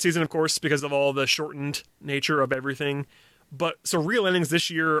is a weird season, of course, because of all the shortened nature of everything. But so real innings this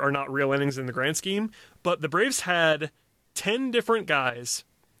year are not real innings in the grand scheme. But the Braves had 10 different guys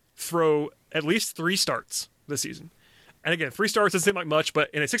throw at least 3 starts this season. And again, 3 starts doesn't seem like much, but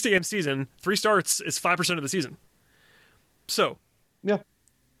in a 60-game season, 3 starts is 5% of the season. So, yeah.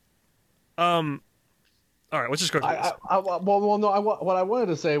 All right, let's just go through this. What I wanted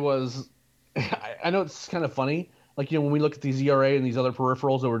to say was, I know it's kind of funny, like when we look at these ERA and these other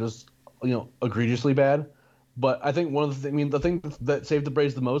peripherals that were just egregiously bad. But I think the thing that saved the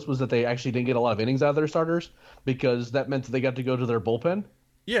Braves the most was that they actually didn't get a lot of innings out of their starters, because that meant that they got to go to their bullpen.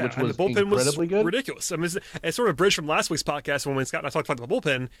 Yeah, which was the bullpen was good. ridiculous. I mean, it's sort of a bridge from last week's podcast when Scott and I talked about the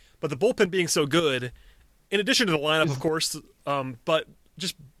bullpen, but the bullpen being so good, in addition to the lineup, of course, but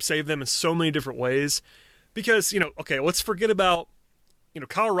just saved them in so many different ways. Because, okay, let's forget about,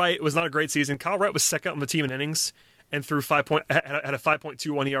 Kyle Wright was not a great season. Kyle Wright was second on the team in innings and threw had a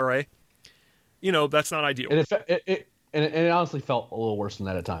 5.21 ERA. That's not ideal. And it honestly felt a little worse than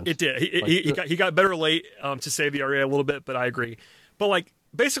that at times. It did. He got better late to save the ERA a little bit, but I agree. But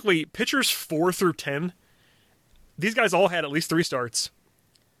basically, pitchers 4 through 10, these guys all had at least 3 starts.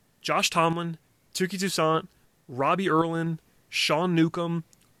 Josh Tomlin, Touki Toussaint, Robbie Erlin, Sean Newcomb,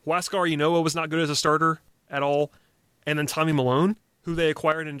 Huascar Ynoa was not good as a starter at all, and then Tommy Malone, who they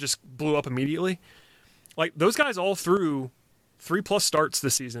acquired and just blew up immediately. Those guys all threw 3+ starts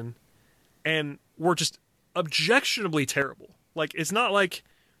this season, and were just objectionably terrible. Like, it's not like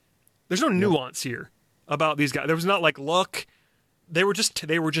there's no nuance here about these guys. There was not like luck. They were just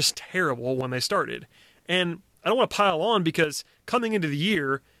terrible when they started. And I don't want to pile on because coming into the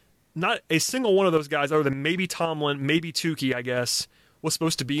year, not a single one of those guys, other than maybe Tomlin, maybe Tukey, I guess, was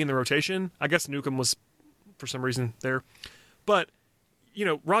supposed to be in the rotation. I guess Newcomb was, for some reason, there. But,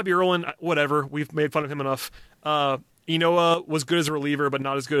 Robbie Erlin, whatever. We've made fun of him enough. Enoa was good as a reliever, but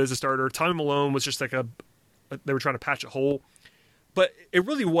not as good as a starter. Tommy Malone was just like they were trying to patch a hole. But it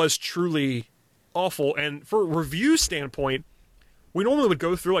really was truly awful. And for a review standpoint, we normally would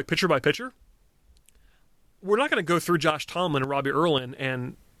go through like pitcher by pitcher. We're not going to go through Josh Tomlin and Robbie Erlin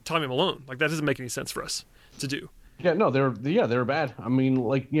and Tommy Malone. Like, that doesn't make any sense for us to do. Yeah, no, they were bad. I mean,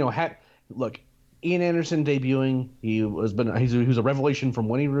 like, look, Ian Anderson debuting, he was a revelation from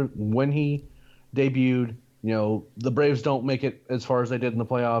when he debuted. The Braves don't make it as far as they did in the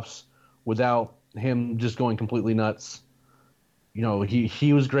playoffs without him just going completely nuts.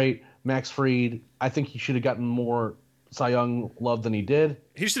 He was great. Max Fried, I think he should have gotten more Cy Young love than he did.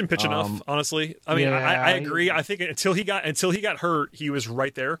 He just didn't pitch enough, honestly. I mean, I agree. I think until he got hurt, he was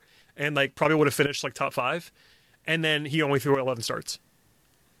right there, and like probably would have finished like top 5. And then he only threw 11 starts.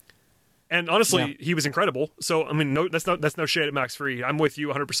 And honestly, he was incredible. So I mean, that's no shade at Max Fried. I'm with you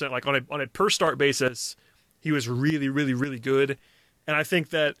 100%. Like on a per start basis, he was really, really, really good. And I think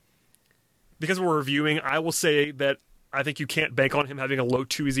that because we're reviewing, I will say that I think you can't bank on him having a low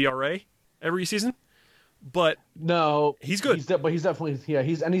 2 ERA every season. But no, he's good. He's definitely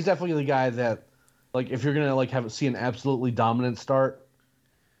he's definitely the guy that, like, if you're gonna like see an absolutely dominant start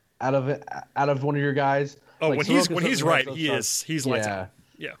out of one of your guys. Oh, like, when he's right, he's lights out.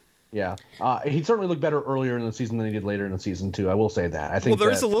 Yeah. He certainly looked better earlier in the season than he did later in the season too. I will say that. I think. Well,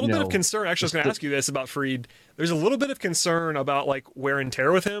 there's a little bit of concern. Actually, I was going to ask you this about Fried. There's a little bit of concern about like wear and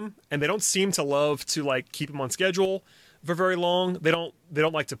tear with him, and they don't seem to love to like keep him on schedule for very long. They don't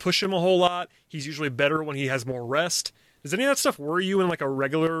like to push him a whole lot. He's usually better when he has more rest. Does any of that stuff worry you in like a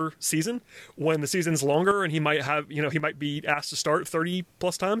regular season when the season's longer and he might be asked to start 30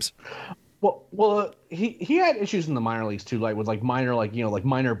 plus times? Well, he had issues in the minor leagues too, like with like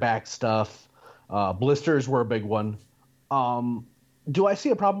minor back stuff. Blisters were a big one. Do I see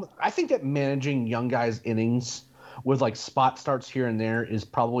a problem? I think that managing young guys' innings with like spot starts here and there is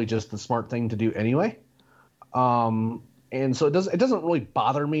probably just the smart thing to do anyway. And so it doesn't really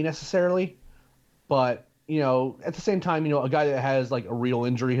bother me necessarily, but at the same time, a guy that has like a real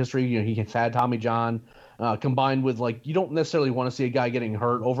injury history, he's had Tommy John. Combined with like you don't necessarily want to see a guy getting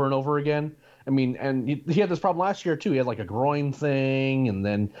hurt over and over again. I mean, and he had this problem last year too. He had like a groin thing, and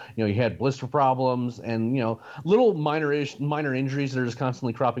then he had blister problems, and little minor injuries that are just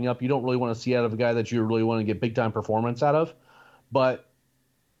constantly cropping up. You don't really want to see out of a guy that you really want to get big time performance out of. But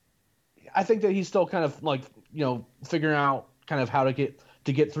I think that he's still kind of like figuring out kind of how to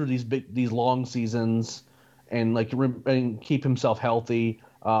get through these long seasons and like and keep himself healthy.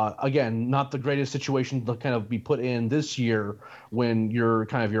 Again, not the greatest situation to kind of be put in this year when your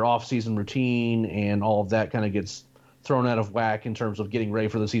off-season routine and all of that kind of gets thrown out of whack in terms of getting ready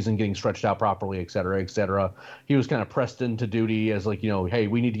for the season, getting stretched out properly, et cetera, et cetera. He was kind of pressed into duty as like, hey,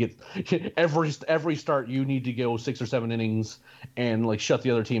 we need to get every start. You need to go 6 or 7 innings and like shut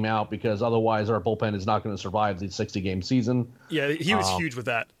the other team out because otherwise our bullpen is not going to survive the 60-game season. Yeah, he was huge with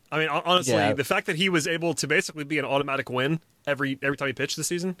that. I mean, honestly, the fact that he was able to basically be an automatic win every time he pitched this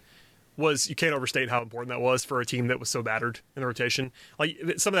season you can't overstate how important that was for a team that was so battered in the rotation. Like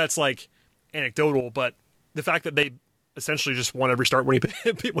some of that's like anecdotal, but the fact that they essentially just won every start when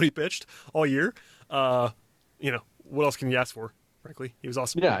he pitched all year, what else can you ask for? Frankly, he was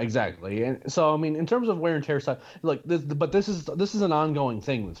awesome. Yeah, exactly. And so, I mean, in terms of wear and tear side, like this is an ongoing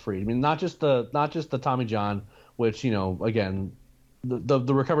thing with Fried. I mean, not just the Tommy John, which again. The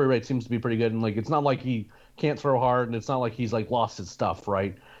recovery rate seems to be pretty good, and like it's not like he can't throw hard, and it's not like he's like lost his stuff,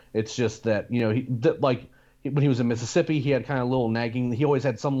 right? It's just that when he was in Mississippi, he had kind of little nagging. He always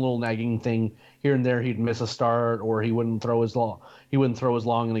had some little nagging thing here and there. He'd miss a start, or he wouldn't throw as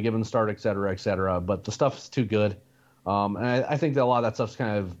long in a given start, et cetera, et cetera. But the stuff's too good, and I think that a lot of that stuff's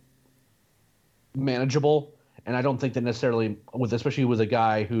kind of manageable. And I don't think that necessarily especially with a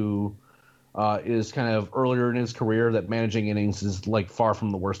guy who. Is kind of earlier in his career that managing innings is like far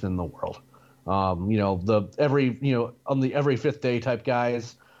from the worst in the world. On the every fifth day type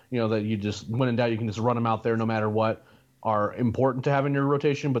guys, that you just when in doubt you can just run them out there no matter what are important to have in your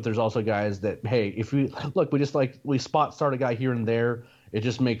rotation. But there's also guys that, hey, if we spot start a guy here and there, it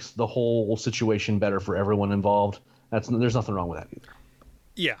just makes the whole situation better for everyone involved. There's nothing wrong with that either.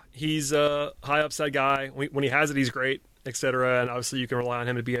 Yeah, he's a high upside guy. When he has it, he's great. etc. And obviously, you can rely on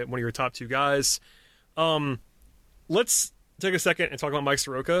him to be one of your top two guys. Let's take a second and talk about Mike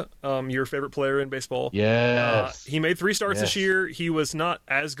Soroka, your favorite player in baseball. Yes. He made 3 starts this Yes. year. He was not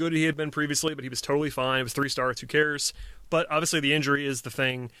as good as he had been previously, but he was totally fine. It was 3 starts. Who cares? But obviously, the injury is the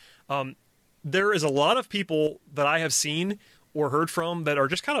thing. There is a lot of people that I have seen or heard from that are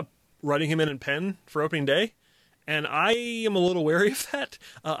just kind of writing him in pen for opening day. And I am a little wary of that.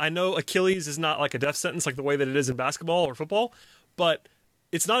 I know Achilles is not like a death sentence like the way that it is in basketball or football, but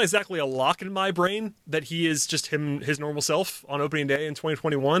it's not exactly a lock in my brain that he is just his normal self on opening day in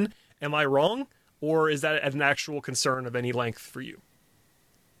 2021. Am I wrong? Or is that an actual concern of any length for you?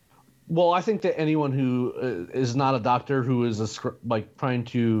 Well, I think that anyone who is not a doctor, who is like trying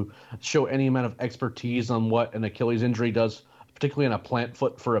to show any amount of expertise on what an Achilles injury does, particularly in a plant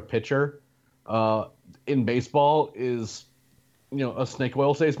foot for a pitcher, in baseball, is a snake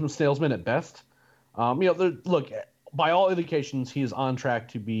oil salesman at best. Look, by all indications, he is on track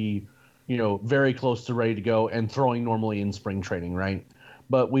to be very close to ready to go and throwing normally in spring training, right?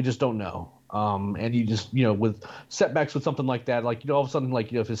 But we just don't know. And you just, with setbacks with something like that, like, all of a sudden,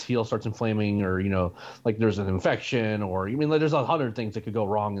 like, if his heel starts inflaming or, like there's an infection or, like, there's 100 things that could go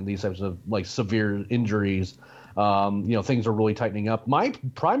wrong in these types of like severe injuries. Things are really tightening up. My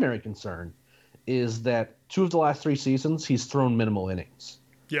primary concern is that 2 of the last 3 seasons, he's thrown minimal innings.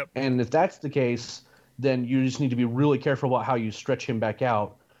 Yep. And if that's the case, then you just need to be really careful about how you stretch him back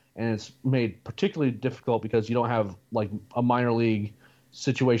out. And it's made particularly difficult because you don't have like a minor league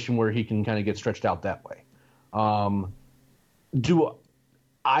situation where he can kind of get stretched out that way. Do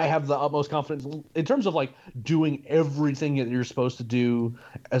I have the utmost confidence in terms of like doing everything that you're supposed to do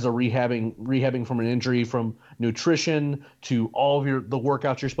as a rehabbing from an injury, from nutrition to all of the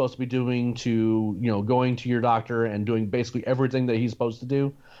workouts you're supposed to be doing to, going to your doctor and doing basically everything that he's supposed to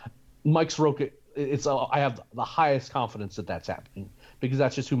do. Mike Soroka, I have the highest confidence that that's happening because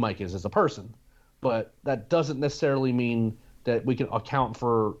that's just who Mike is as a person. But that doesn't necessarily mean that we can account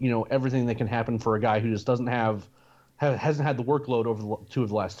for, everything that can happen for a guy who just hasn't had the workload over the 2 of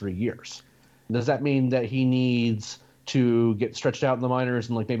the last 3 years. Does that mean that he needs to get stretched out in the minors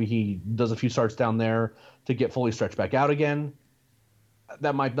and like maybe he does a few starts down there to get fully stretched back out again?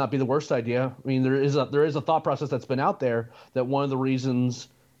 That might not be the worst idea. I mean, there is a thought process that's been out there that one of the reasons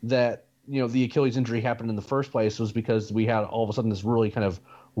that the Achilles injury happened in the first place was because we had all of a sudden this really kind of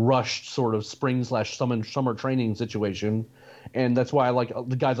rushed sort of spring/summer training situation. And that's why like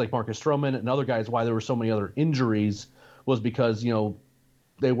the guys like Marcus Stroman and other guys, why there were so many other injuries was because,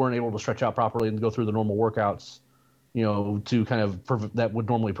 they weren't able to stretch out properly and go through the normal workouts, to kind of that would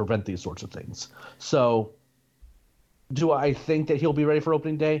normally prevent these sorts of things. So do I think that he'll be ready for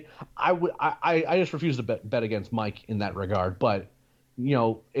opening day? I just refuse to bet against Mike in that regard, but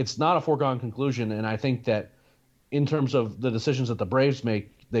it's not a foregone conclusion. And I think that in terms of the decisions that the Braves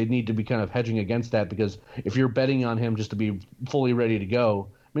make, they need to be kind of hedging against that, because if you're betting on him just to be fully ready to go,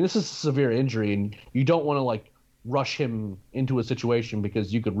 I mean, this is a severe injury and you don't want to like rush him into a situation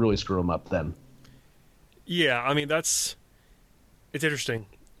because you could really screw him up then. Yeah, I mean, it's interesting.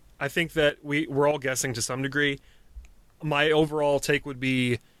 I think that we're all guessing to some degree. My overall take would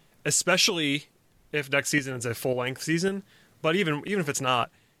be, especially if next season is a full-length season, but even if it's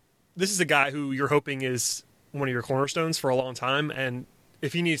not, this is a guy who you're hoping is one of your cornerstones for a long time, and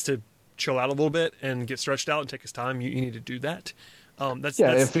if he needs to chill out a little bit and get stretched out and take his time, you need to do that.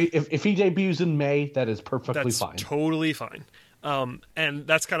 If he debuts in May, that is perfectly fine. That's totally fine. And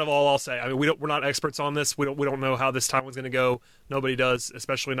that's kind of all I'll say. I mean, we're not experts on this. We don't know how this time was going to go. Nobody does,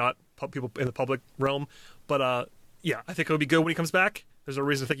 especially not people in the public realm. But I think it'll be good when he comes back. There's no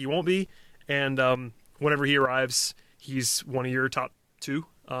reason to think he won't be. And whenever he arrives, he's one of your top 2,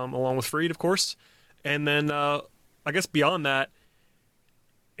 along with Fried, of course. And then I guess beyond that,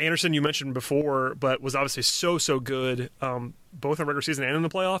 Anderson, you mentioned before, but was obviously so good, both in regular season and in the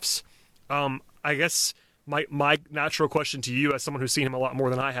playoffs. I guess my natural question to you, as someone who's seen him a lot more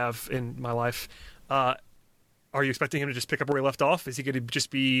than I have in my life, are you expecting him to just pick up where he left off? Is he going to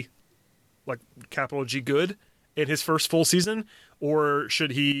just be like capital G good in his first full season, or should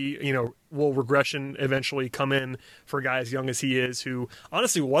he, will regression eventually come in for a guy as young as he is, who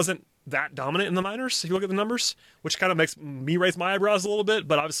honestly wasn't that dominant in the minors if you look at the numbers, which kind of makes me raise my eyebrows a little bit,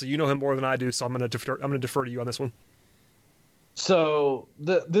 but obviously you know him more than I do, so I'm going to defer to you on this one. So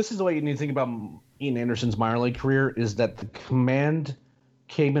this is the way you need to think about Ian Anderson's minor league career, is that the command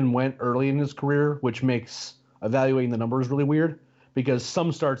came and went early in his career, which makes evaluating the numbers really weird, because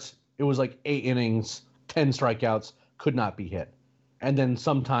some starts it was like 8 innings, 10 strikeouts, could not be hit. And then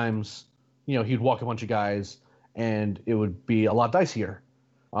sometimes, he'd walk a bunch of guys and it would be a lot dicier.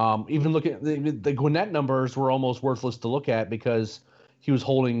 Even looking at the Gwinnett numbers were almost worthless to look at because he was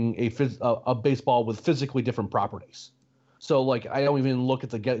holding a baseball with physically different properties. So like I don't even look at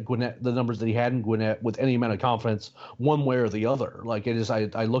the numbers that he had in Gwinnett with any amount of confidence one way or the other. Like it is,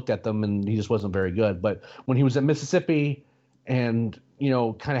 I looked at them and he just wasn't very good. But when he was at Mississippi, and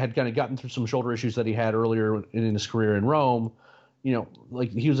kind of gotten through some shoulder issues that he had earlier in his career in Rome,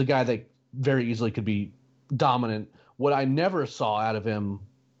 like he was a guy that very easily could be dominant. What I never saw out of him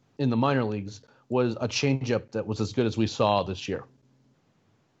in the minor leagues was a changeup that was as good as we saw this year.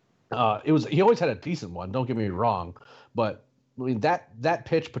 He always had a decent one. Don't get me wrong, but I mean that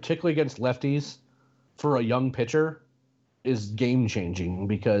pitch, particularly against lefties, for a young pitcher, is game changing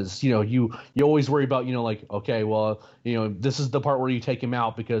because you always worry about like, okay, well, this is the part where you take him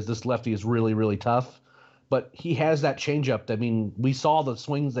out because this lefty is really really tough, but he has that changeup. I mean, we saw the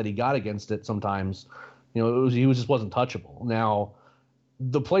swings that he got against it sometimes. He just wasn't touchable. Now,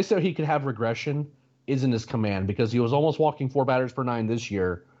 the place that he could have regression is in his command because he was almost walking 4 batters per 9 this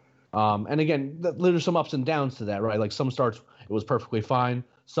year. And again, there's some ups and downs to that, right? Like some starts, it was perfectly fine.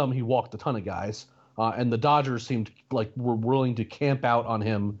 Some he walked a ton of guys. And the Dodgers seemed like were willing to camp out on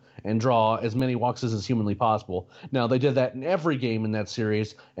him and draw as many walks as is humanly possible. Now, they did that in every game in that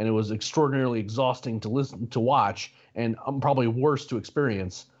series, and it was extraordinarily exhausting to watch, and probably worse to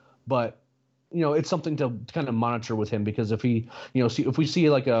experience. But it's something to kind of monitor with him because if he, if we see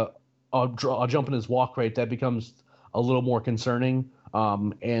like a jump in his walk rate, that becomes a little more concerning.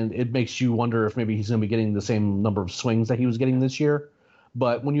 And it makes you wonder if maybe he's going to be getting the same number of swings that he was getting this year.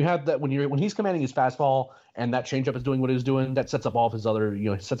 But when you have that, when he's commanding his fastball and that changeup is doing what he's doing, that sets up all of his other,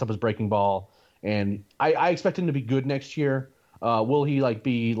 sets up his breaking ball. And I expect him to be good next year. Will he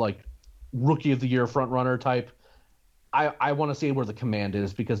be rookie of the year front runner type? I want to see where the command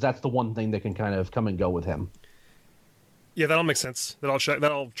is because that's the one thing that can kind of come and go with him. Yeah, that all makes sense. That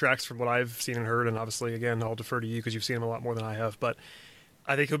all tracks from what I've seen and heard, and obviously, again, I'll defer to you because you've seen him a lot more than I have. But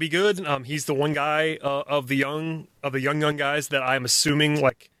I think he'll be good. He's the one guy of the young guys that I'm assuming,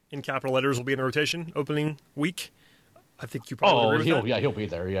 in capital letters, will be in the rotation opening week. I think you probably agree with that. He'll be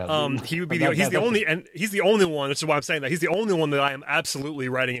there. Yeah. He would be. He's the only one. That's why I'm saying that he's the only one that I am absolutely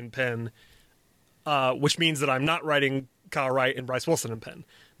writing in pen, which means that I'm not writing Kyle Wright and Bryce Wilson in pen.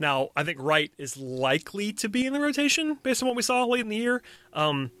 Now, I think Wright is likely to be in the rotation based on what we saw late in the year,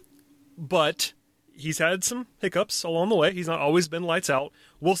 but he's had some hiccups along the way. He's not always been lights out.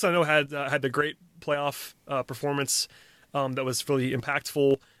 Wilson, I know, had the great playoff performance that was really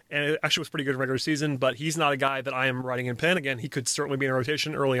impactful, and it actually was pretty good in regular season, but he's not a guy that I am writing in pen. Again, he could certainly be in a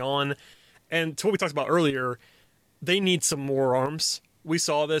rotation early on. And to what we talked about earlier, they need some more arms. We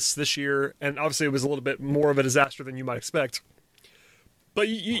saw this year, and obviously it was a little bit more of a disaster than you might expect. But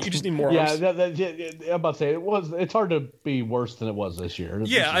you just need more arms. Yeah, I'm about to say it's hard to be worse than it was this year.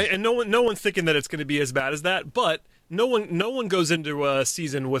 And no one's thinking that it's going to be as bad as that. But no one goes into a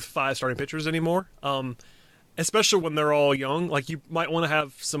season with 5 starting pitchers anymore. Especially when they're all young. Like, you might want to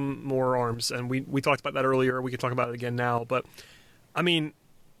have some more arms, and we talked about that earlier. We can talk about it again now. But I mean,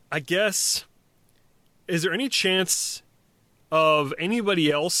 I guess, is there any chance of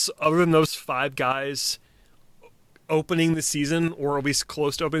anybody else other than those 5 guys opening the season, or at least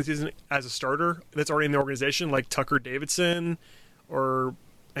close to opening the season as a starter that's already in the organization, like Tucker Davidson or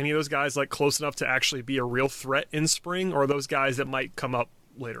any of those guys, close enough to actually be a real threat in spring, or are those guys that might come up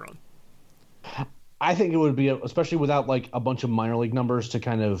later on? I think it would be, especially without a bunch of minor league numbers to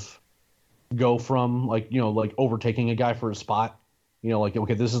kind of go from overtaking a guy for a spot.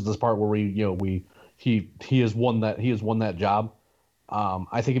 Okay, this is this part where he has won that job.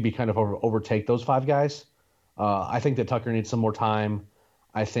 I think it'd be kind of overtake those 5 guys. I think that Tucker needs some more time.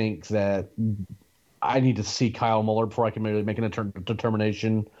 I think that I need to see Kyle Muller before I can really make a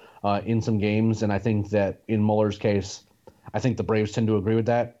determination in some games. And I think that in Muller's case, I think the Braves tend to agree with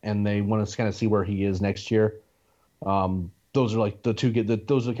that, and they want to kind of see where he is next year. Those are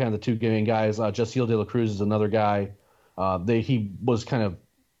those are kind of the 2 giving guys. Jasiel De La Cruz is another guy. He was kind of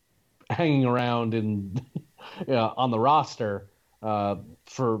hanging around on the roster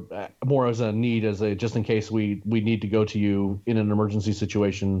for more as a need, just in case we need to go to you in an emergency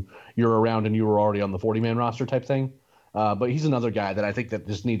situation. You're around and you were already on the 40-man roster type thing. But he's another guy that I think that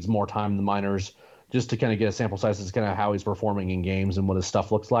just needs more time in the minors, just to kind of get a sample size as kind of how he's performing in games and what his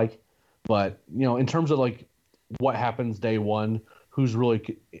stuff looks like. But in terms of what happens day one, who's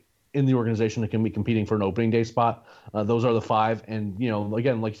really in the organization that can be competing for an opening day spot, those are the 5. And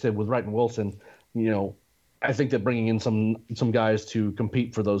again, like you said, with Wright and Wilson, I think that bringing in some guys to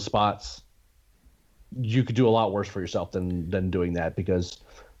compete for those spots, you could do a lot worse for yourself than doing that, because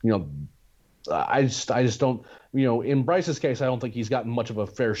I just don't. In Bryce's case, I don't think he's gotten much of a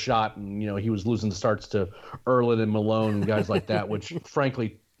fair shot, and he was losing the starts to Erlin and Malone and guys like that, which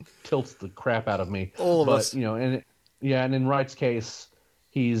frankly tilts the crap out of me. All of us. And in Wright's case,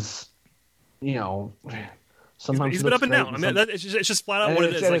 he's sometimes he's been up and down. I mean, it's just flat out what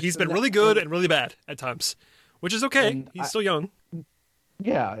it is. Like he's been really good and really bad at times, which is okay. He's still young.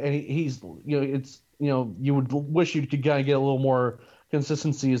 Yeah, and he's you would wish you could kind of get a little more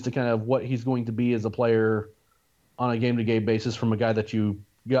consistency as to kind of what he's going to be as a player on a game-to-game basis from a guy that you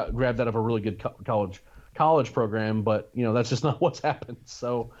grabbed out of a really good college program, but that's just not what's happened.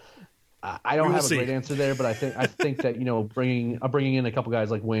 So I don't have a great answer there, but I think that bringing in a couple guys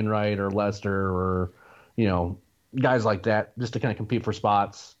like Wainwright or Lester or guys like that just to kind of compete for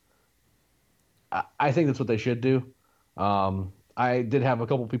spots, I think that's what they should do. I did have a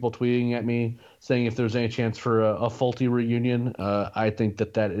couple people tweeting at me saying if there's any chance for a Fulte reunion. I think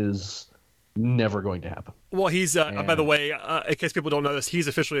that is never going to happen. Well, he's by the way, in case people don't know this, he's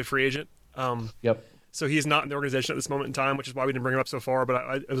officially a free agent. Yep. So he's not in the organization at this moment in time, which is why we didn't bring him up so far.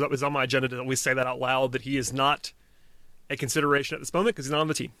 But it was on my agenda to at least say that out loud, that he is not a consideration at this moment because he's not on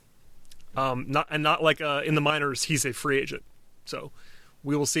the team. Not like in the minors, he's a free agent. So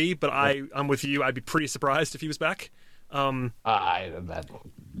we will see. But I'm with you. I'd be pretty surprised if he was back. Pretty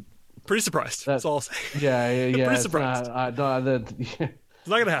surprised. That's all I'll say. Yeah. Pretty surprised. It's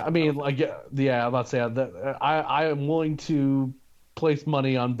not gonna happen. I mean, like, I'm about to say that I am willing to place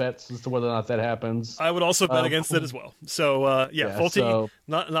money on bets as to whether or not that happens. I would also bet against it as well. So Fulte,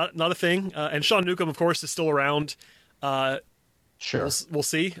 not a thing. And Sean Newcomb, of course, is still around. Sure, we'll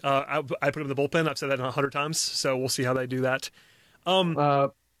see. I put him in the bullpen. I've said that 100 times. So we'll see how they do that.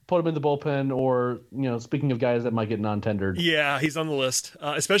 Put him in the bullpen, or speaking of guys that might get non-tendered. Yeah, he's on the list,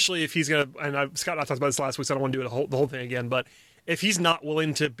 especially if he's gonna. And Scott and I talked about this last week, so I don't want to do the whole thing again. But if he's not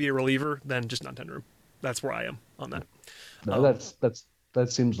willing to be a reliever, then just non-tender him. That's where I am on that. No,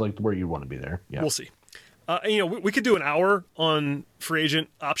 that seems like where you want to be there. Yeah, we'll see. We could do an hour on free agent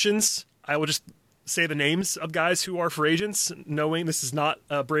options. I will just say the names of guys who are free agents, knowing this is not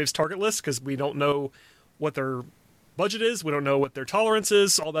a Braves target list because we don't know what their budget is. We don't know what their tolerance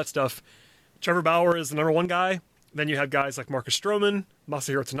is, all that stuff. Trevor Bauer is the number one guy. Then you have guys like Marcus Stroman,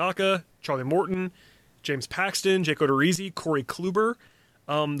 Masahiro Tanaka, Charlie Morton, James Paxton, Jake Odorizzi, Corey Kluber.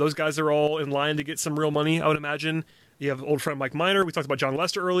 Those guys are all in line to get some real money, I would imagine. You have old friend Mike Minor. We talked about John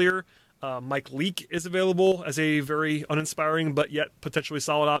Lester earlier. Mike Leake is available as a very uninspiring but yet potentially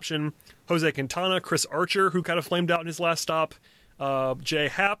solid option. Jose Quintana, Chris Archer, who kind of flamed out in his last stop. Jay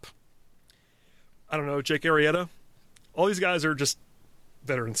Happ. I don't know, Jake Arrieta. All these guys are just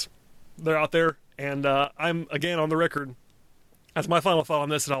veterans. They're out there, and I'm, again, on the record. That's my final thought on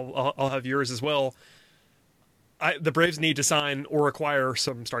this, and I'll have yours as well. The Braves need to sign or acquire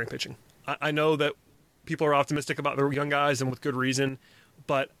some starting pitching. I know that people are optimistic about their young guys, and with good reason,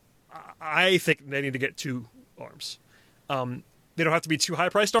 but I think they need to get two arms. They don't have to be two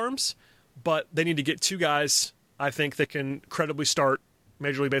high-priced arms, but they need to get two guys, I think, that can credibly start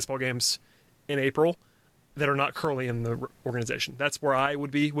Major League Baseball games in April that are not currently in the organization. That's where I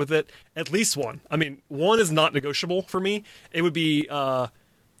would be with it. At least one. I mean, one is not negotiable for me. It would be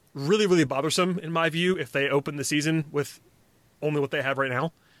really, really bothersome, in my view, if they open the season with only what they have right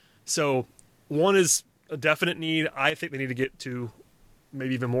now. So one is a definite need. I think they need to get to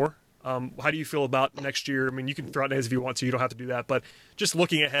maybe even more. How do you feel about next year? I mean, you can throw out names if you want to. You don't have to do that. But just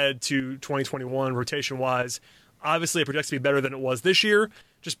looking ahead to 2021, rotation-wise, obviously it projects to be better than it was this year,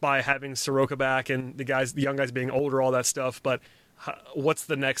 just by having Soroka back and the young guys being older, all that stuff. But what's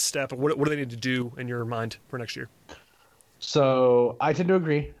the next step? What do they need to do in your mind for next year? So I tend to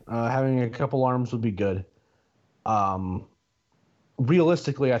agree. Having a couple arms would be good.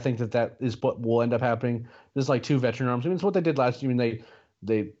 Realistically, I think that is what will end up happening. There's like two veteran arms. I mean, it's what they did last year. I mean,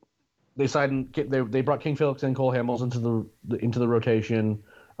 they signed. They brought King Felix and Cole Hamels into the rotation.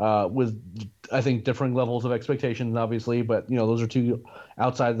 With, I think, differing levels of expectations, obviously, but those are two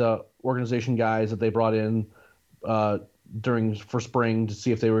outside the organization guys that they brought in for spring to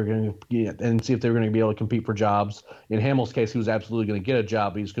see if they were going to be able to compete for jobs. In Hamels' case, he was absolutely going to get a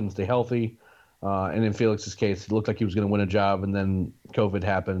job. He just couldn't stay healthy. And in Felix's case, it looked like he was going to win a job, and then COVID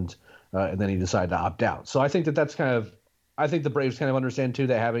happened, and then he decided to opt out. So I think that's I think the Braves kind of understand too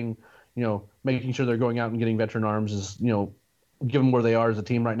that having, making sure they're going out and getting veteran arms is, given where they are as a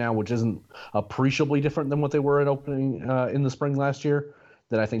team right now, which isn't appreciably different than what they were at opening in the spring last year,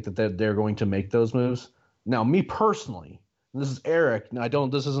 that I think that they're going to make those moves. Now, me personally, this is Eric,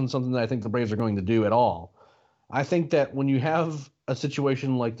 and this isn't something that I think the Braves are going to do at all. I think that when you have a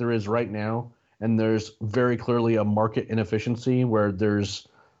situation like there is right now, and there's very clearly a market inefficiency where there's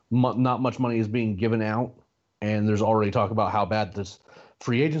not much money is being given out, and there's already talk about how bad this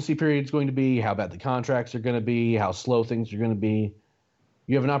free agency period is going to be, how bad the contracts are going to be, how slow things are going to be.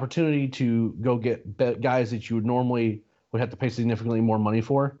 You have an opportunity to go get guys that you would have to pay significantly more money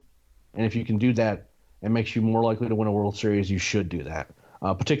for, and if you can do that, it makes you more likely to win a World Series. You should do that,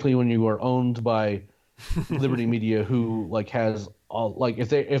 particularly when you are owned by Liberty Media, who like has all like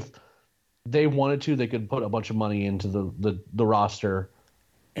if they wanted to, they could put a bunch of money into the roster,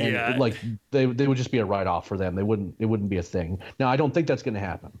 and like they would just be a write off for them. It wouldn't be a thing. Now I don't think that's going to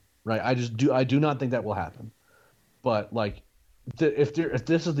happen, right? I do not think that will happen. But like if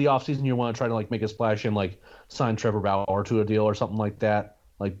this is the offseason, you want to try to like make a splash and like sign Trevor Bauer to a deal or something like that.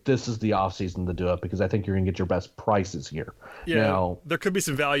 Like this is the offseason to do it, because I think you're going to get your best prices here. Yeah, now, there could be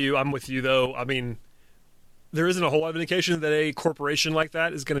some value. I'm with you though. I mean, there isn't a whole lot of indication that a corporation like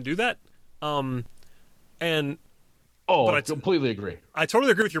that is going to do that. I completely agree. I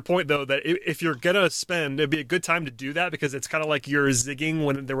totally agree with your point, though, that if you're going to spend, it'd be a good time to do that, because it's kind of like you're zigging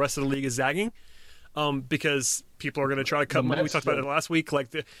when the rest of the league is zagging, because people are going to try to cut money. We talked about it last week.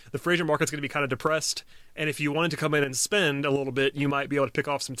 Like the free agent market's going to be kind of depressed, and if you wanted to come in and spend a little bit, you might be able to pick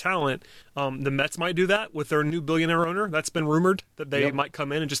off some talent. The Mets might do that with their new billionaire owner. That's been rumored that they might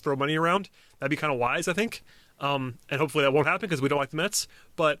come in and just throw money around. That'd be kind of wise, I think. And hopefully that won't happen, because we don't like the Mets.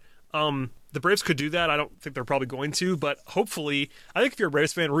 But the Braves could do that. I don't think they're probably going to, but hopefully, I think if you're a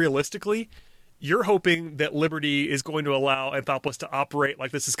Braves fan, realistically, you're hoping that Liberty is going to allow Anthopoulos to operate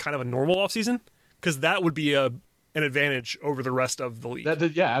like this is kind of a normal offseason, because that would be an advantage over the rest of the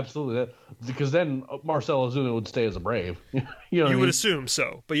league. Yeah, absolutely. Because then Marcell Ozuna would stay as a Brave. You would assume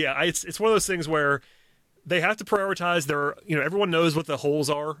so. But yeah, it's one of those things where they have to prioritize their, everyone knows what the holes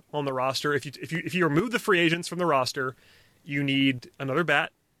are on the roster. If you remove the free agents from the roster, you need another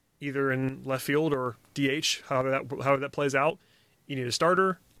bat, either in left field or DH, however that plays out. You need a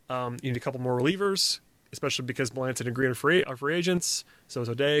starter. You need a couple more relievers, especially because Blanton and Green are free agents, so is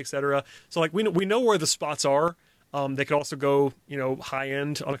O'Day, etc. So like we know where the spots are. They could also go high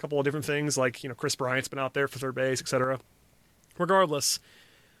end on a couple of different things, like Chris Bryant's been out there for third base, etc. Regardless,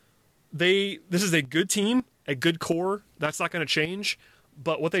 this is a good team, a good core. That's not going to change,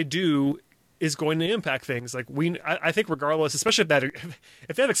 but what they do is going to impact things. Like I think regardless, especially if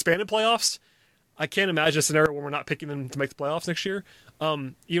they have expanded playoffs, I can't imagine a scenario where we're not picking them to make the playoffs next year,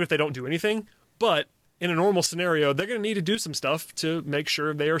 even if they don't do anything. But in a normal scenario, they're going to need to do some stuff to make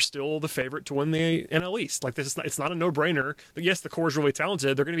sure they are still the favorite to win the NL East. Like it's not a no-brainer. But yes, the core is really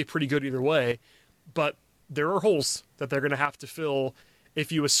talented. They're going to be pretty good either way. But there are holes that they're going to have to fill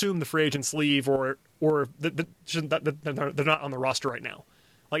if you assume the free agents leave or that they're not on the roster right now.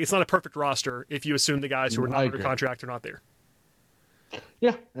 Like, it's not a perfect roster if you assume the guys who are not under contract are not there.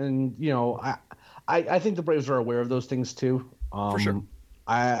 Yeah, and I think the Braves are aware of those things too. For sure.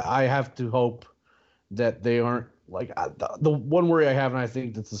 I have to hope that they aren't like the one worry I have, and I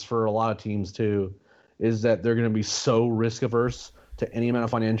think this is for a lot of teams too, is that they're going to be so risk averse to any amount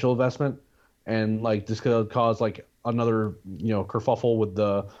of financial investment, and like this could cause like another kerfuffle with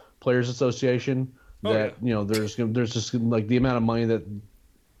the Players Association. There's just like the amount of money that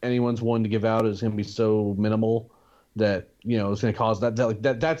anyone's willing to give out is going to be so minimal that it's going to cause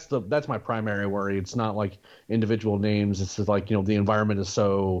that's my primary worry. It's not like individual names. It's just like the environment is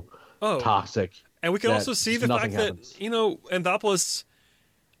so toxic. And we can also see the fact that Anthopoulos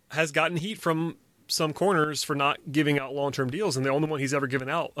has gotten heat from some corners for not giving out long-term deals, and the only one he's ever given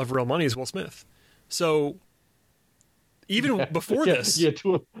out of real money is Will Smith. So even before this,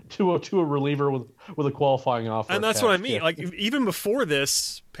 to a reliever with a qualifying offer, and that's what I mean. Yeah. Like even before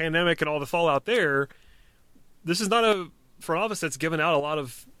this pandemic and all the fallout there, this is not a front office that's given out a lot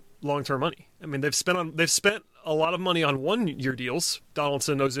of long-term money. I mean, they've spent a lot of money on 1-year deals,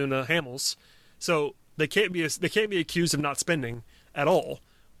 Donaldson, Ozuna, Hamels. So they can't be accused of not spending at all.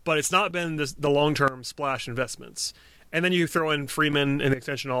 But it's not been the long-term splash investments. And then you throw in Freeman and the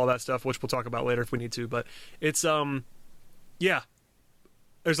extension, all that stuff, which we'll talk about later if we need to. But it's yeah,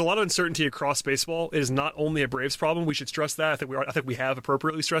 there's a lot of uncertainty across baseball. It is not only a Braves problem. We should stress that. I think we have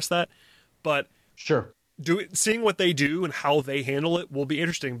appropriately stressed that. But sure, seeing what they do and how they handle it will be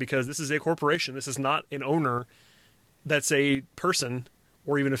interesting, because this is a corporation. This is not an owner that's a person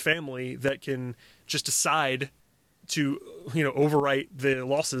or even a family that can just decide to overwrite the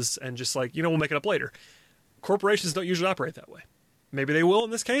losses and just like we'll make it up later. Corporations don't usually operate that way. Maybe they will in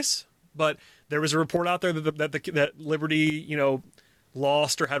this case, but there was a report out there that Liberty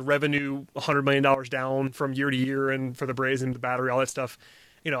lost or had revenue $100 million down from year to year, and for the Braves and the Battery, all that stuff.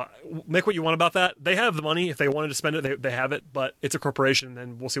 Make what you want about that. They have the money. If they wanted to spend it, they have it, but it's a corporation,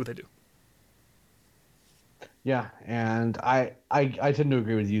 and we'll see what they do. Yeah, and I tend to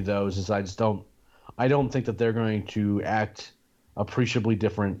agree with you though. Is just I don't think that they're going to act appreciably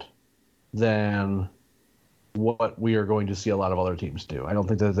different than what we are going to see a lot of other teams do. I don't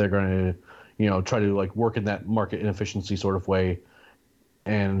think that they're going to, try to like work in that market inefficiency sort of way,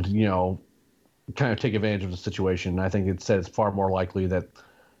 and kind of take advantage of the situation. I think it's far more likely that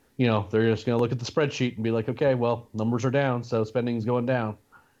they're just going to look at the spreadsheet and be like, okay, well, numbers are down, so spending's going down,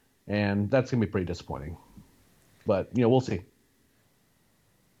 and that's going to be pretty disappointing. But we'll see.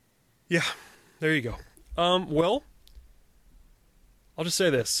 Yeah, there you go. Well, I'll just say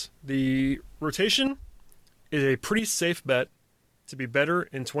this: the rotation is a pretty safe bet to be better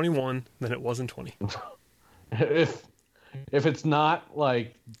in 21 than it was in 20. if it's not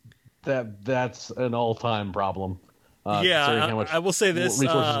like that, that's an all-time problem. I will say this.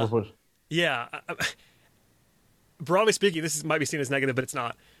 Yeah, broadly speaking, might be seen as negative, but it's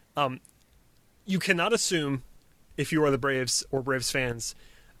not. You cannot assume, if you are the Braves or Braves fans,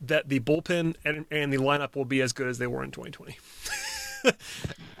 that the bullpen and the lineup will be as good as they were in 2020.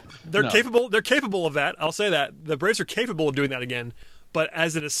 They're capable. They're capable of that. I'll say that the Braves are capable of doing that again. But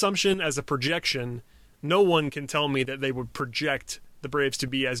as an assumption, as a projection, no one can tell me that they would project the Braves to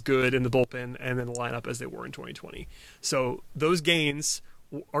be as good in the bullpen and in the lineup as they were in 2020. So those gains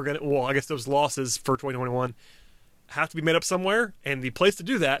are going to, well, I guess those losses for 2021 have to be made up somewhere, and the place to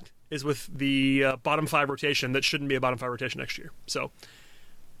do that is with the bottom five rotation that shouldn't be a bottom five rotation next year. So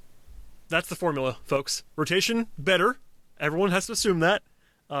that's the formula, folks. Rotation better. Everyone has to assume that.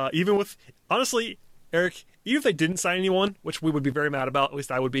 Even with, honestly, Eric, even if they didn't sign anyone, which we would be very mad about, at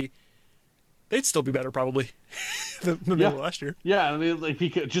least I would be, they'd still be better probably than they were last year. Yeah, I mean, like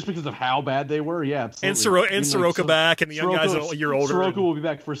just because of how bad they were, yeah, absolutely. And Soroka back, and the young guys are a year older. Soroka will be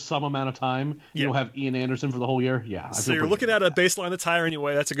back for some amount of time. Yeah. You'll have Ian Anderson for the whole year. Yeah. So you're looking at a baseline that's higher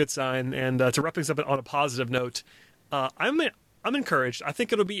anyway. That's a good sign. And to wrap things up on a positive note, I'm encouraged. I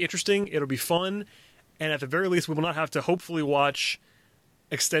think it'll be interesting. It'll be fun. And at the very least, we will not have to hopefully watch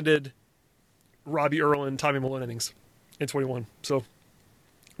extended Robbie Earl and Tommy Milone innings in 21. So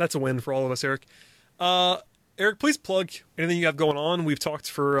that's a win for all of us, Eric. Eric, please plug anything you have going on. We've talked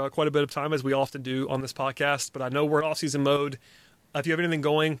for quite a bit of time, as we often do on this podcast, but I know we're in off-season mode. If you have anything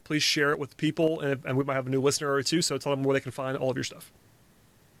going, please share it with people, and we might have a new listener or two, so tell them where they can find all of your stuff.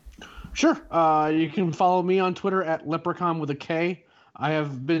 Sure. You can follow me on Twitter at Leprechaun with a K. I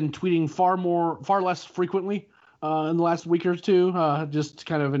have been tweeting far less frequently in the last week or two, just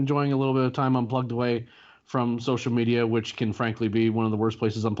kind of enjoying a little bit of time unplugged away from social media, which can frankly be one of the worst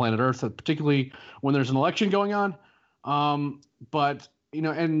places on planet Earth, particularly when there's an election going on. But,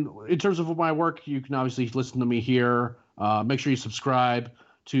 and in terms of my work, you can obviously listen to me here. Make sure you subscribe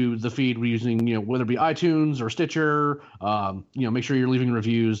to the feed we're using, whether it be iTunes or Stitcher. Make sure you're leaving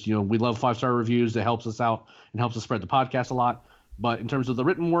reviews. We love 5-star reviews. That helps us out and helps us spread the podcast a lot. But in terms of the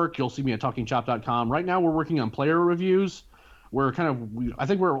written work, you'll see me at talkingchop.com. Right now, we're working on player reviews. I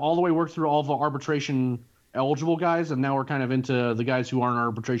think we're all the way worked through all the arbitration eligible guys, and now we're kind of into the guys who aren't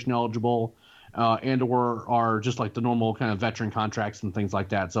arbitration eligible and or are just like the normal kind of veteran contracts and things like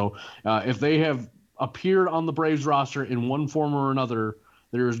that. So if they have appeared on the Braves roster in one form or another,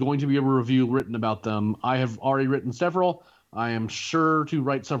 there is going to be a review written about them. I have already written several. I am sure to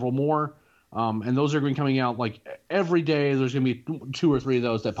write several more. And those are going to be coming out like every day. There's going to be 2 or 3 of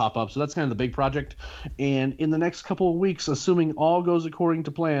those that pop up. So that's kind of the big project. And in the next couple of weeks, assuming all goes according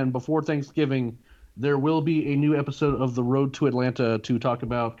to plan, before Thanksgiving, there will be a new episode of The Road to Atlanta to talk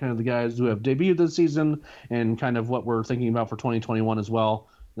about kind of the guys who have debuted this season and kind of what we're thinking about for 2021 as well.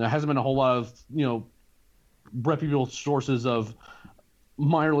 There hasn't been a whole lot of, reputable sources of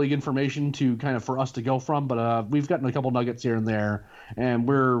minor league information to kind of for us to go from, but we've gotten a couple nuggets here and there, and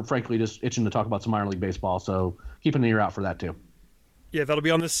we're frankly just itching to talk about some minor league baseball, so keep an ear out for that too. Yeah, that'll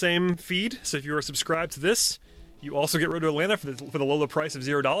be on the same feed, so if you are subscribed to this, you also get Road to Atlanta for the low price of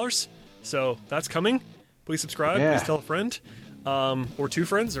 $0. So that's coming. Please subscribe. Yeah. Please tell a friend, or 2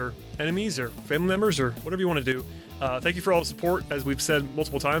 friends, or enemies, or family members, or whatever you want to do. Thank you for all the support, as we've said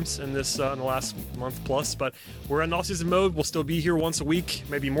multiple times in this in the last month plus. But we're in off-season mode. We'll still be here once a week,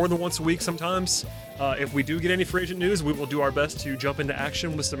 maybe more than once a week sometimes. If we do get any free agent news, we will do our best to jump into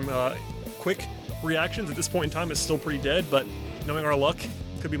action with some quick reactions. At this point in time, it's still pretty dead, but knowing our luck,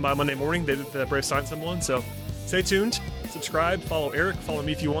 could be by Monday morning the Braves signed someone. So stay tuned. Subscribe, follow Eric, follow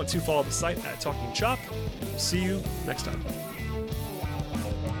me if you want to, follow the site at Talking Chop. See you next time.